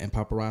media and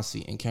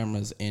paparazzi and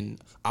cameras and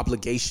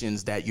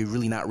obligations that you're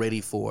really not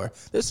ready for.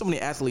 There's so many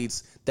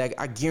athletes that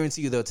I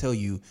guarantee you they'll tell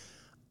you,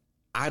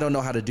 I don't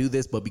know how to do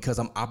this, but because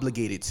I'm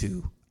obligated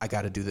to, I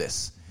got to do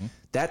this. Mm-hmm.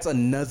 That's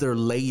another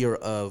layer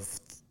of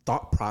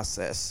thought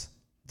process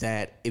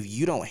that if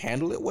you don't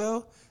handle it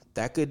well,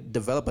 that could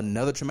develop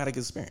another traumatic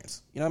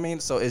experience. You know what I mean?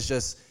 So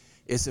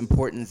it's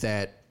important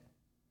that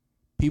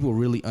people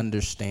really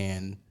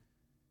understand,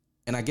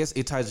 and I guess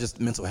it ties just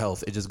mental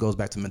health. It just goes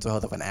back to mental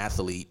health of an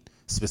athlete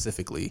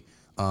specifically.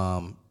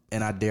 And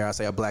I dare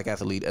say a black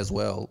athlete as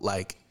well.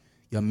 Like,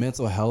 your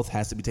mental health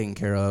has to be taken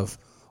care of,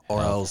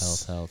 or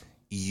else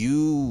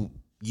you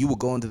will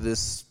go into the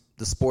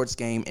sports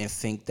game and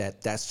think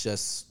that that's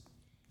just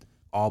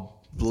all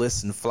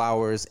bliss and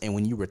flowers, and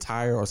when you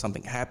retire or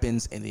something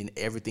happens and then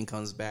everything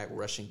comes back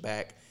rushing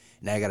back,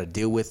 now I got to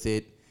deal with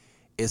it.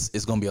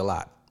 It's gonna be a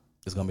lot.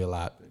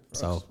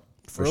 So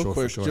for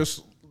sure.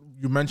 Just,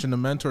 you mentioned the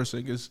mentor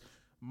thing. Is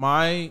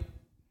my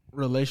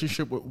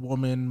relationship with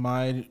women,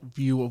 my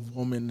view of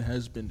woman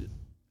has been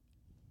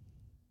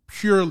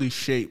purely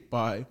shaped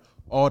by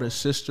all the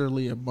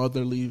sisterly and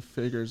motherly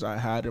figures I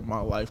had in my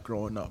life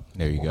growing up.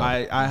 There you go.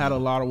 I had a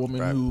lot of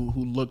women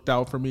who looked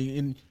out for me,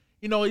 and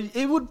you know,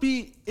 it would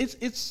be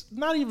it's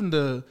not even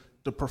the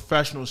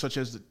professionals such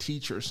as the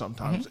teacher.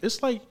 Sometimes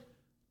it's like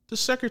the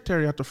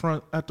secretary at the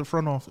front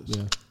office.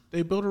 Yeah.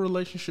 They build a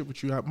relationship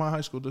with you at my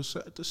high school. The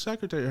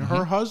secretary,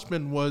 her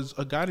husband was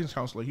a guidance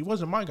counselor. He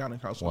wasn't my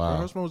guidance counselor. Wow. Her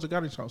husband was a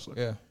guidance counselor.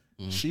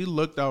 Yeah. She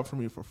looked out for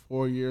me for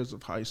 4 years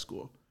of high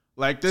school.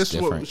 Like this,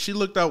 she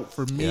looked out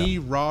for me,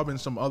 Rob, and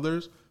some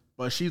others.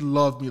 But she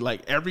loved me.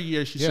 Like every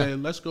year, she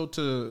said, "Let's go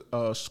to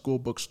a school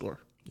bookstore.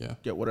 Yeah,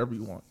 get whatever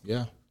you want."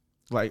 Yeah,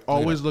 like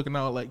always looking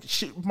out. Like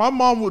my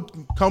mom would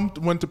come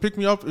when to pick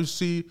me up and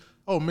see,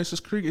 "Oh,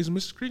 Mrs. Krieg, is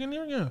Mrs. Krieg in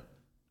there?" Yeah.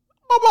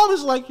 My mom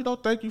is like,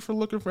 thank you for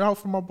looking out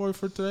for my boy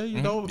for today.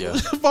 You know,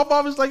 my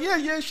mom is like,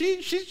 yeah,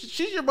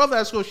 she's your mother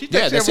at school. She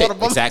takes care of all the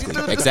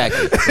brothers.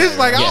 Exactly. It's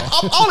like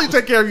I'll only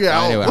take care of you.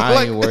 I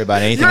don't even worry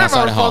about anything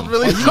outside the home.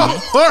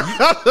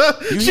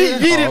 She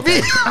needed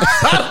me.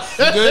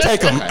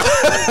 Take him,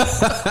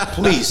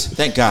 please.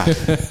 Thank God.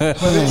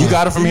 You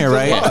got it from here,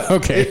 right?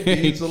 Okay.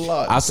 It needs a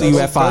lot. I'll see you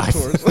at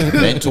 5.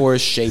 Mentors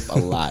shape a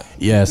lot.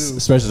 Yes,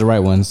 especially the right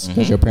ones.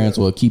 Because your parents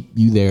will keep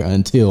you there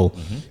until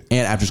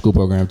and after school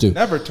program too.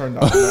 Never turned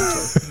out a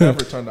mentor.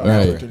 Never turned out a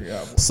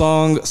mentor.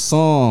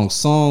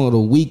 Song of the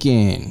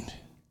weekend.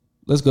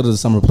 Let's go to the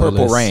summer playlist.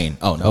 Purple Rain.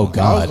 Oh no. Oh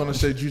God. I was gonna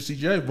say Juicy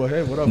J, but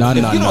hey, what up? No.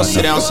 You don't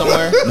sit down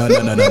somewhere. No.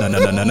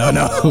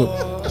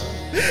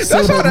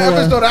 That's how the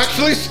episode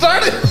actually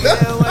started.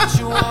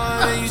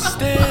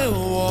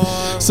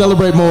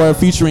 Celebrate More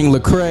featuring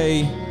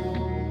Lecrae,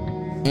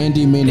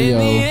 Andy Mineo,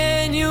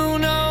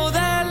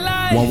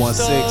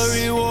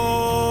 116,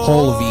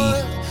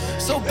 Holvey.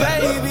 So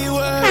baby,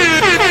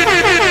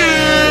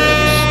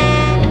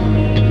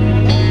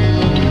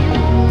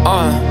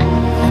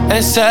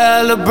 and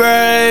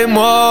celebrate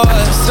more.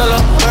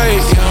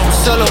 Celebrate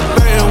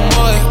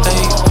more.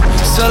 Ay.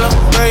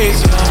 Celebrate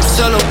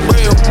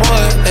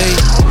more. Ay.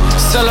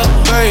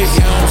 Celebrate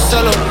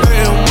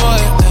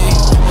more.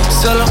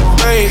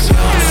 Ay.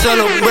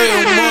 Celebrate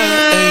more.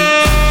 Ay.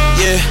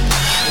 Yeah.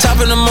 Top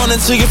in the morning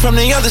to you from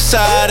the other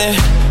side. And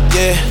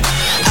yeah.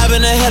 I've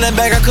been to hell and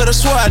back. I could've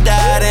swore I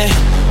died. And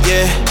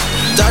yeah.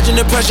 Dodging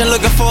depression,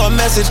 looking for a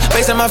message.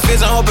 Facing my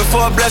fears, I'm hoping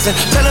for a blessing.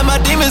 Telling my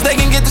demons they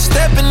can get the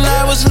step. And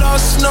I was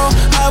lost, no,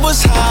 I was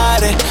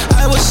hiding.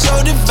 I was so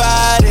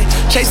divided.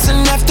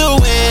 Chasing after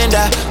wind,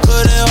 I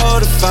couldn't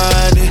hold to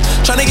find it.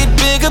 Trying to get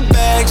bigger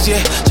bags,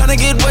 yeah. Trying to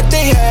get what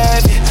they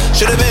have, yeah.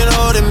 Should've been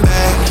holding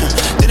back.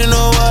 Didn't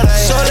know what I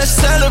had. So let's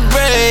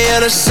celebrate,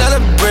 yeah, let's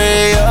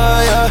celebrate,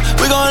 yeah.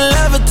 We gon'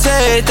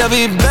 levitate, there'll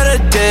be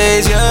better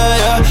days,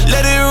 yeah.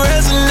 Let it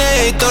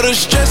resonate, throw the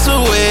stress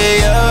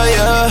away,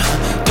 yeah.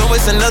 Don't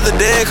waste another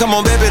day, come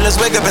on baby, let's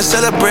wake up and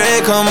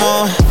celebrate, come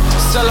on.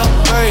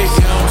 Celebrate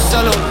more, ayy.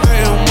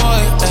 Celebrate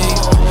more, ayy.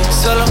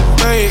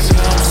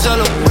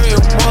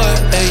 Celebrate more,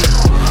 ayy.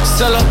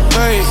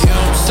 Celebrate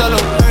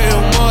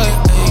more,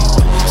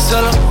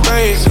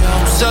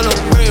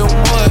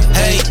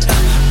 ayy.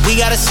 We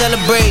gotta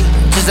celebrate,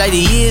 just like the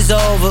year's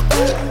over.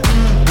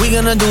 We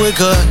gonna do it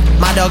good,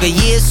 my dog a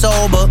year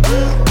sober.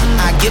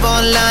 I give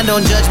online,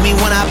 don't judge me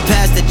when I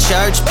pass the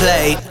church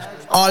plate.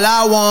 All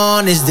I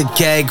want is the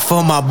cake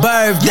for my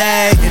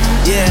birthday.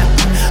 Yeah.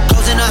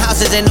 Closing our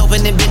houses and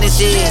opening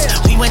businesses.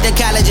 We went to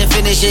college and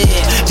finished it.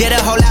 Did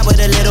a whole lot with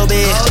a little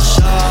bit.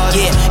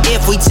 Yeah.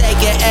 If we take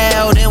an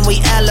L, then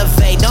we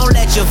elevate. Don't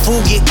let your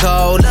food get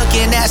cold.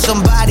 Looking at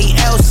somebody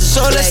else's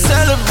plate. So let's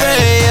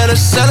celebrate, yeah,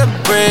 let's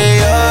celebrate,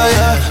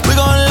 yeah. We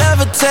gon'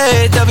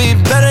 levitate, there'll be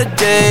better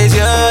days,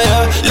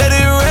 yeah. Let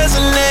it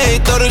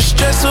resonate, throw the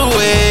stress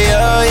away,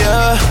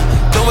 yeah.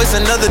 Don't waste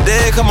another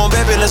day, come on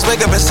baby, let's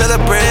wake up and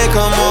celebrate,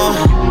 come on.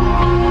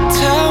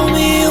 Tell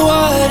me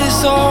what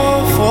it's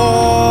all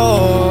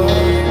for.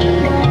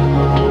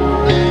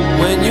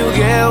 When you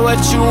get what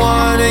you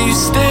want and you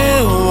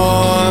still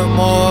want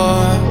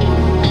more.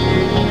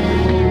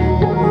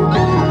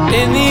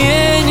 In the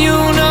end you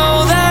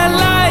know that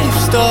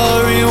life's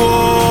the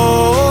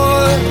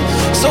reward.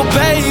 So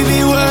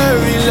baby,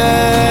 worry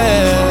less.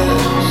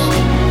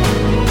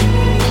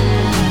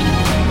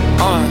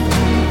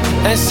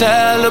 And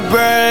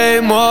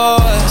celebrate more.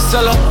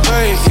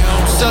 Celebrate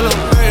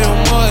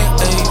more,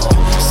 ayy.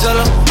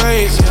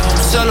 Celebrate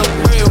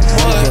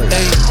more,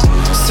 ayy.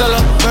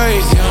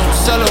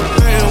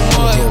 Celebrate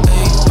more,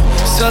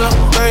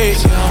 ayy.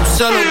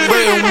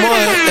 Celebrate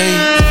more, ayy.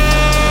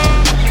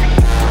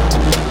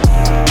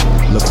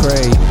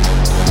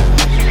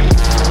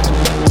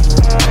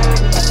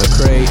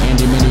 Lecrae,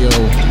 Andy Mineo.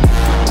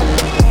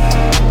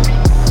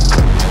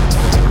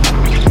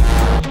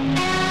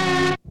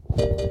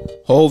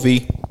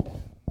 Holvey.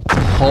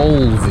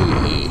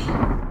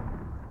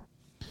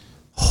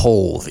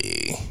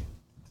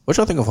 What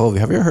y'all think of Holvey?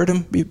 Have you ever heard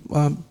him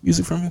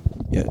music from him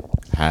yet?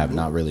 I'm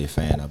not really a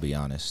fan, I'll be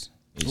honest.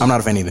 I'm not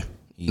a fan either.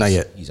 Not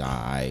yet. He's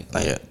alright.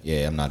 Not yet.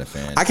 Yeah, I'm not a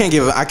fan.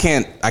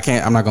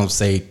 I'm not gonna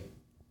say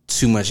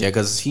too much yet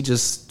because he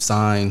just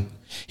signed.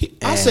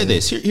 I'll say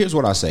this. Here's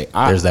what I'll say.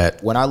 There's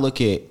that. When I look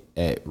at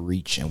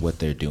Reach and what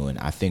they're doing,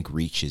 I think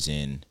Reach is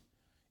in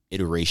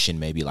iteration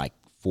maybe like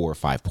 4 or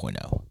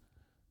 5.0.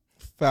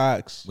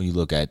 Facts. When you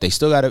look at it, they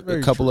still got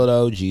a couple of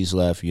OGs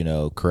left. You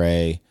know,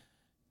 Cray,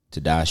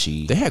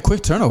 Tadashi. They had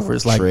quick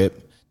turnovers.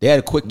 Trip. They had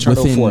a quick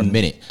turnover for a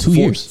minute. 2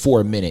 years.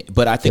 For a minute.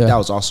 But I think that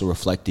was also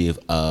reflective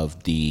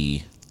of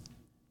the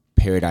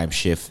paradigm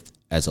shift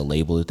as a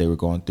label that they were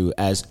going through.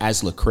 As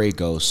Lecrae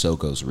goes, so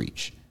goes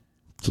Reach.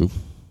 True.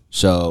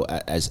 So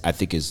as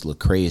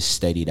Lecrae is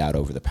steadied out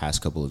over the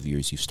past couple of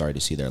years, you've started to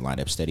see their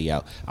lineup steady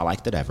out. I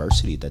like the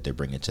diversity that they're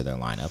bringing to their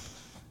lineup,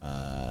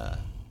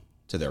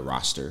 to their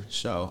roster.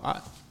 So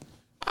I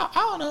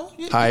don't know.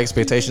 High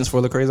expectations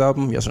for Lecrae's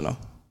album? Yes or no?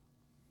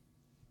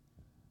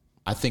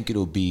 I think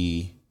it'll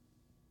be,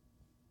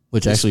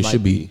 which actually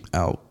should be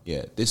out.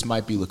 Yeah, this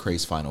might be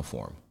Lecrae's final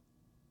form.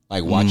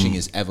 Like watching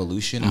his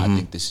evolution, I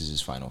think this is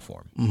his final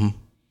form.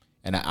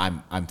 And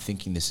I'm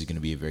thinking this is going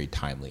to be a very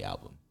timely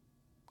album,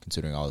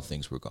 considering all the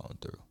things we're going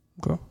through.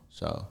 Okay.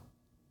 So,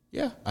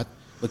 yeah,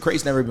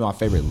 Lecrae's never been my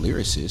favorite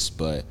lyricist,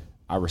 but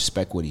I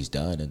respect what he's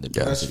done and the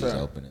doors that he's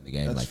opened in the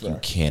game. That's you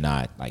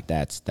cannot,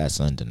 that's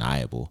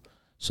undeniable.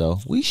 So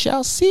we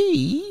shall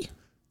see.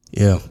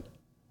 Yeah,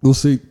 we'll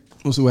see.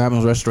 We'll see what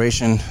happens.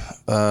 Restoration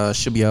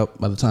should be out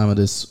by the time of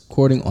this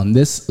recording on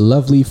this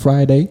lovely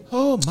Friday.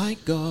 Oh my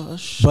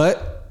gosh!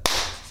 But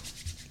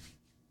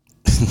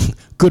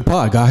good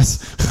pod,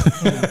 guys.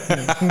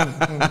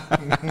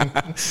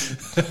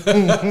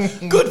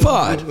 Good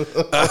pod.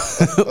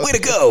 Way to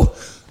go.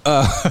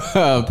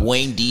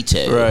 Wayne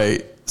Detail.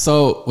 Right.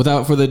 So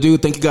without further ado,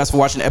 thank you guys for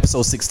watching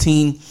episode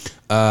 16.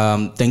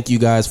 Thank you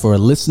guys for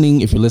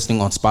listening. If you're listening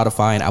on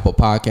Spotify and Apple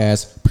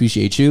Podcasts,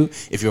 appreciate you.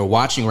 If you're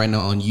watching right now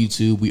on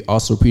YouTube, we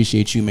also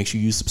appreciate you. Make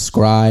sure you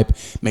subscribe.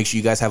 Make sure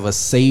you guys have a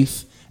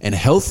safe and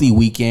healthy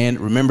weekend.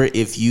 Remember,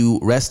 if you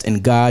rest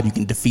in God, you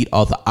can defeat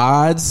all the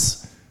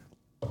odds.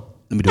 Let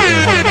me do it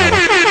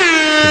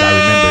because I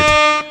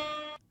remembered.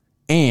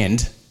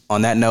 And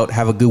on that note,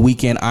 have a good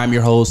weekend. I'm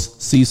your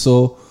host,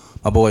 Cecil.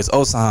 My boys,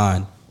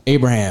 Osahan,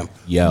 Abraham,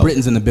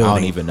 Britain's in the building. I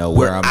don't even know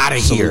where I'm out of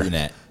here.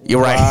 At.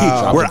 You're right.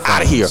 Wow. We're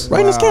out of here. Right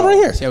in this camera right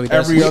here. See how he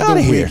does? Every other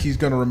week, he's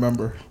going to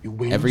remember.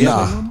 Every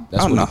other.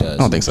 That's what he does. I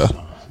don't think so.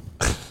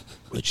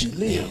 But you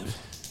live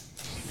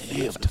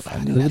to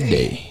find another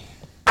day.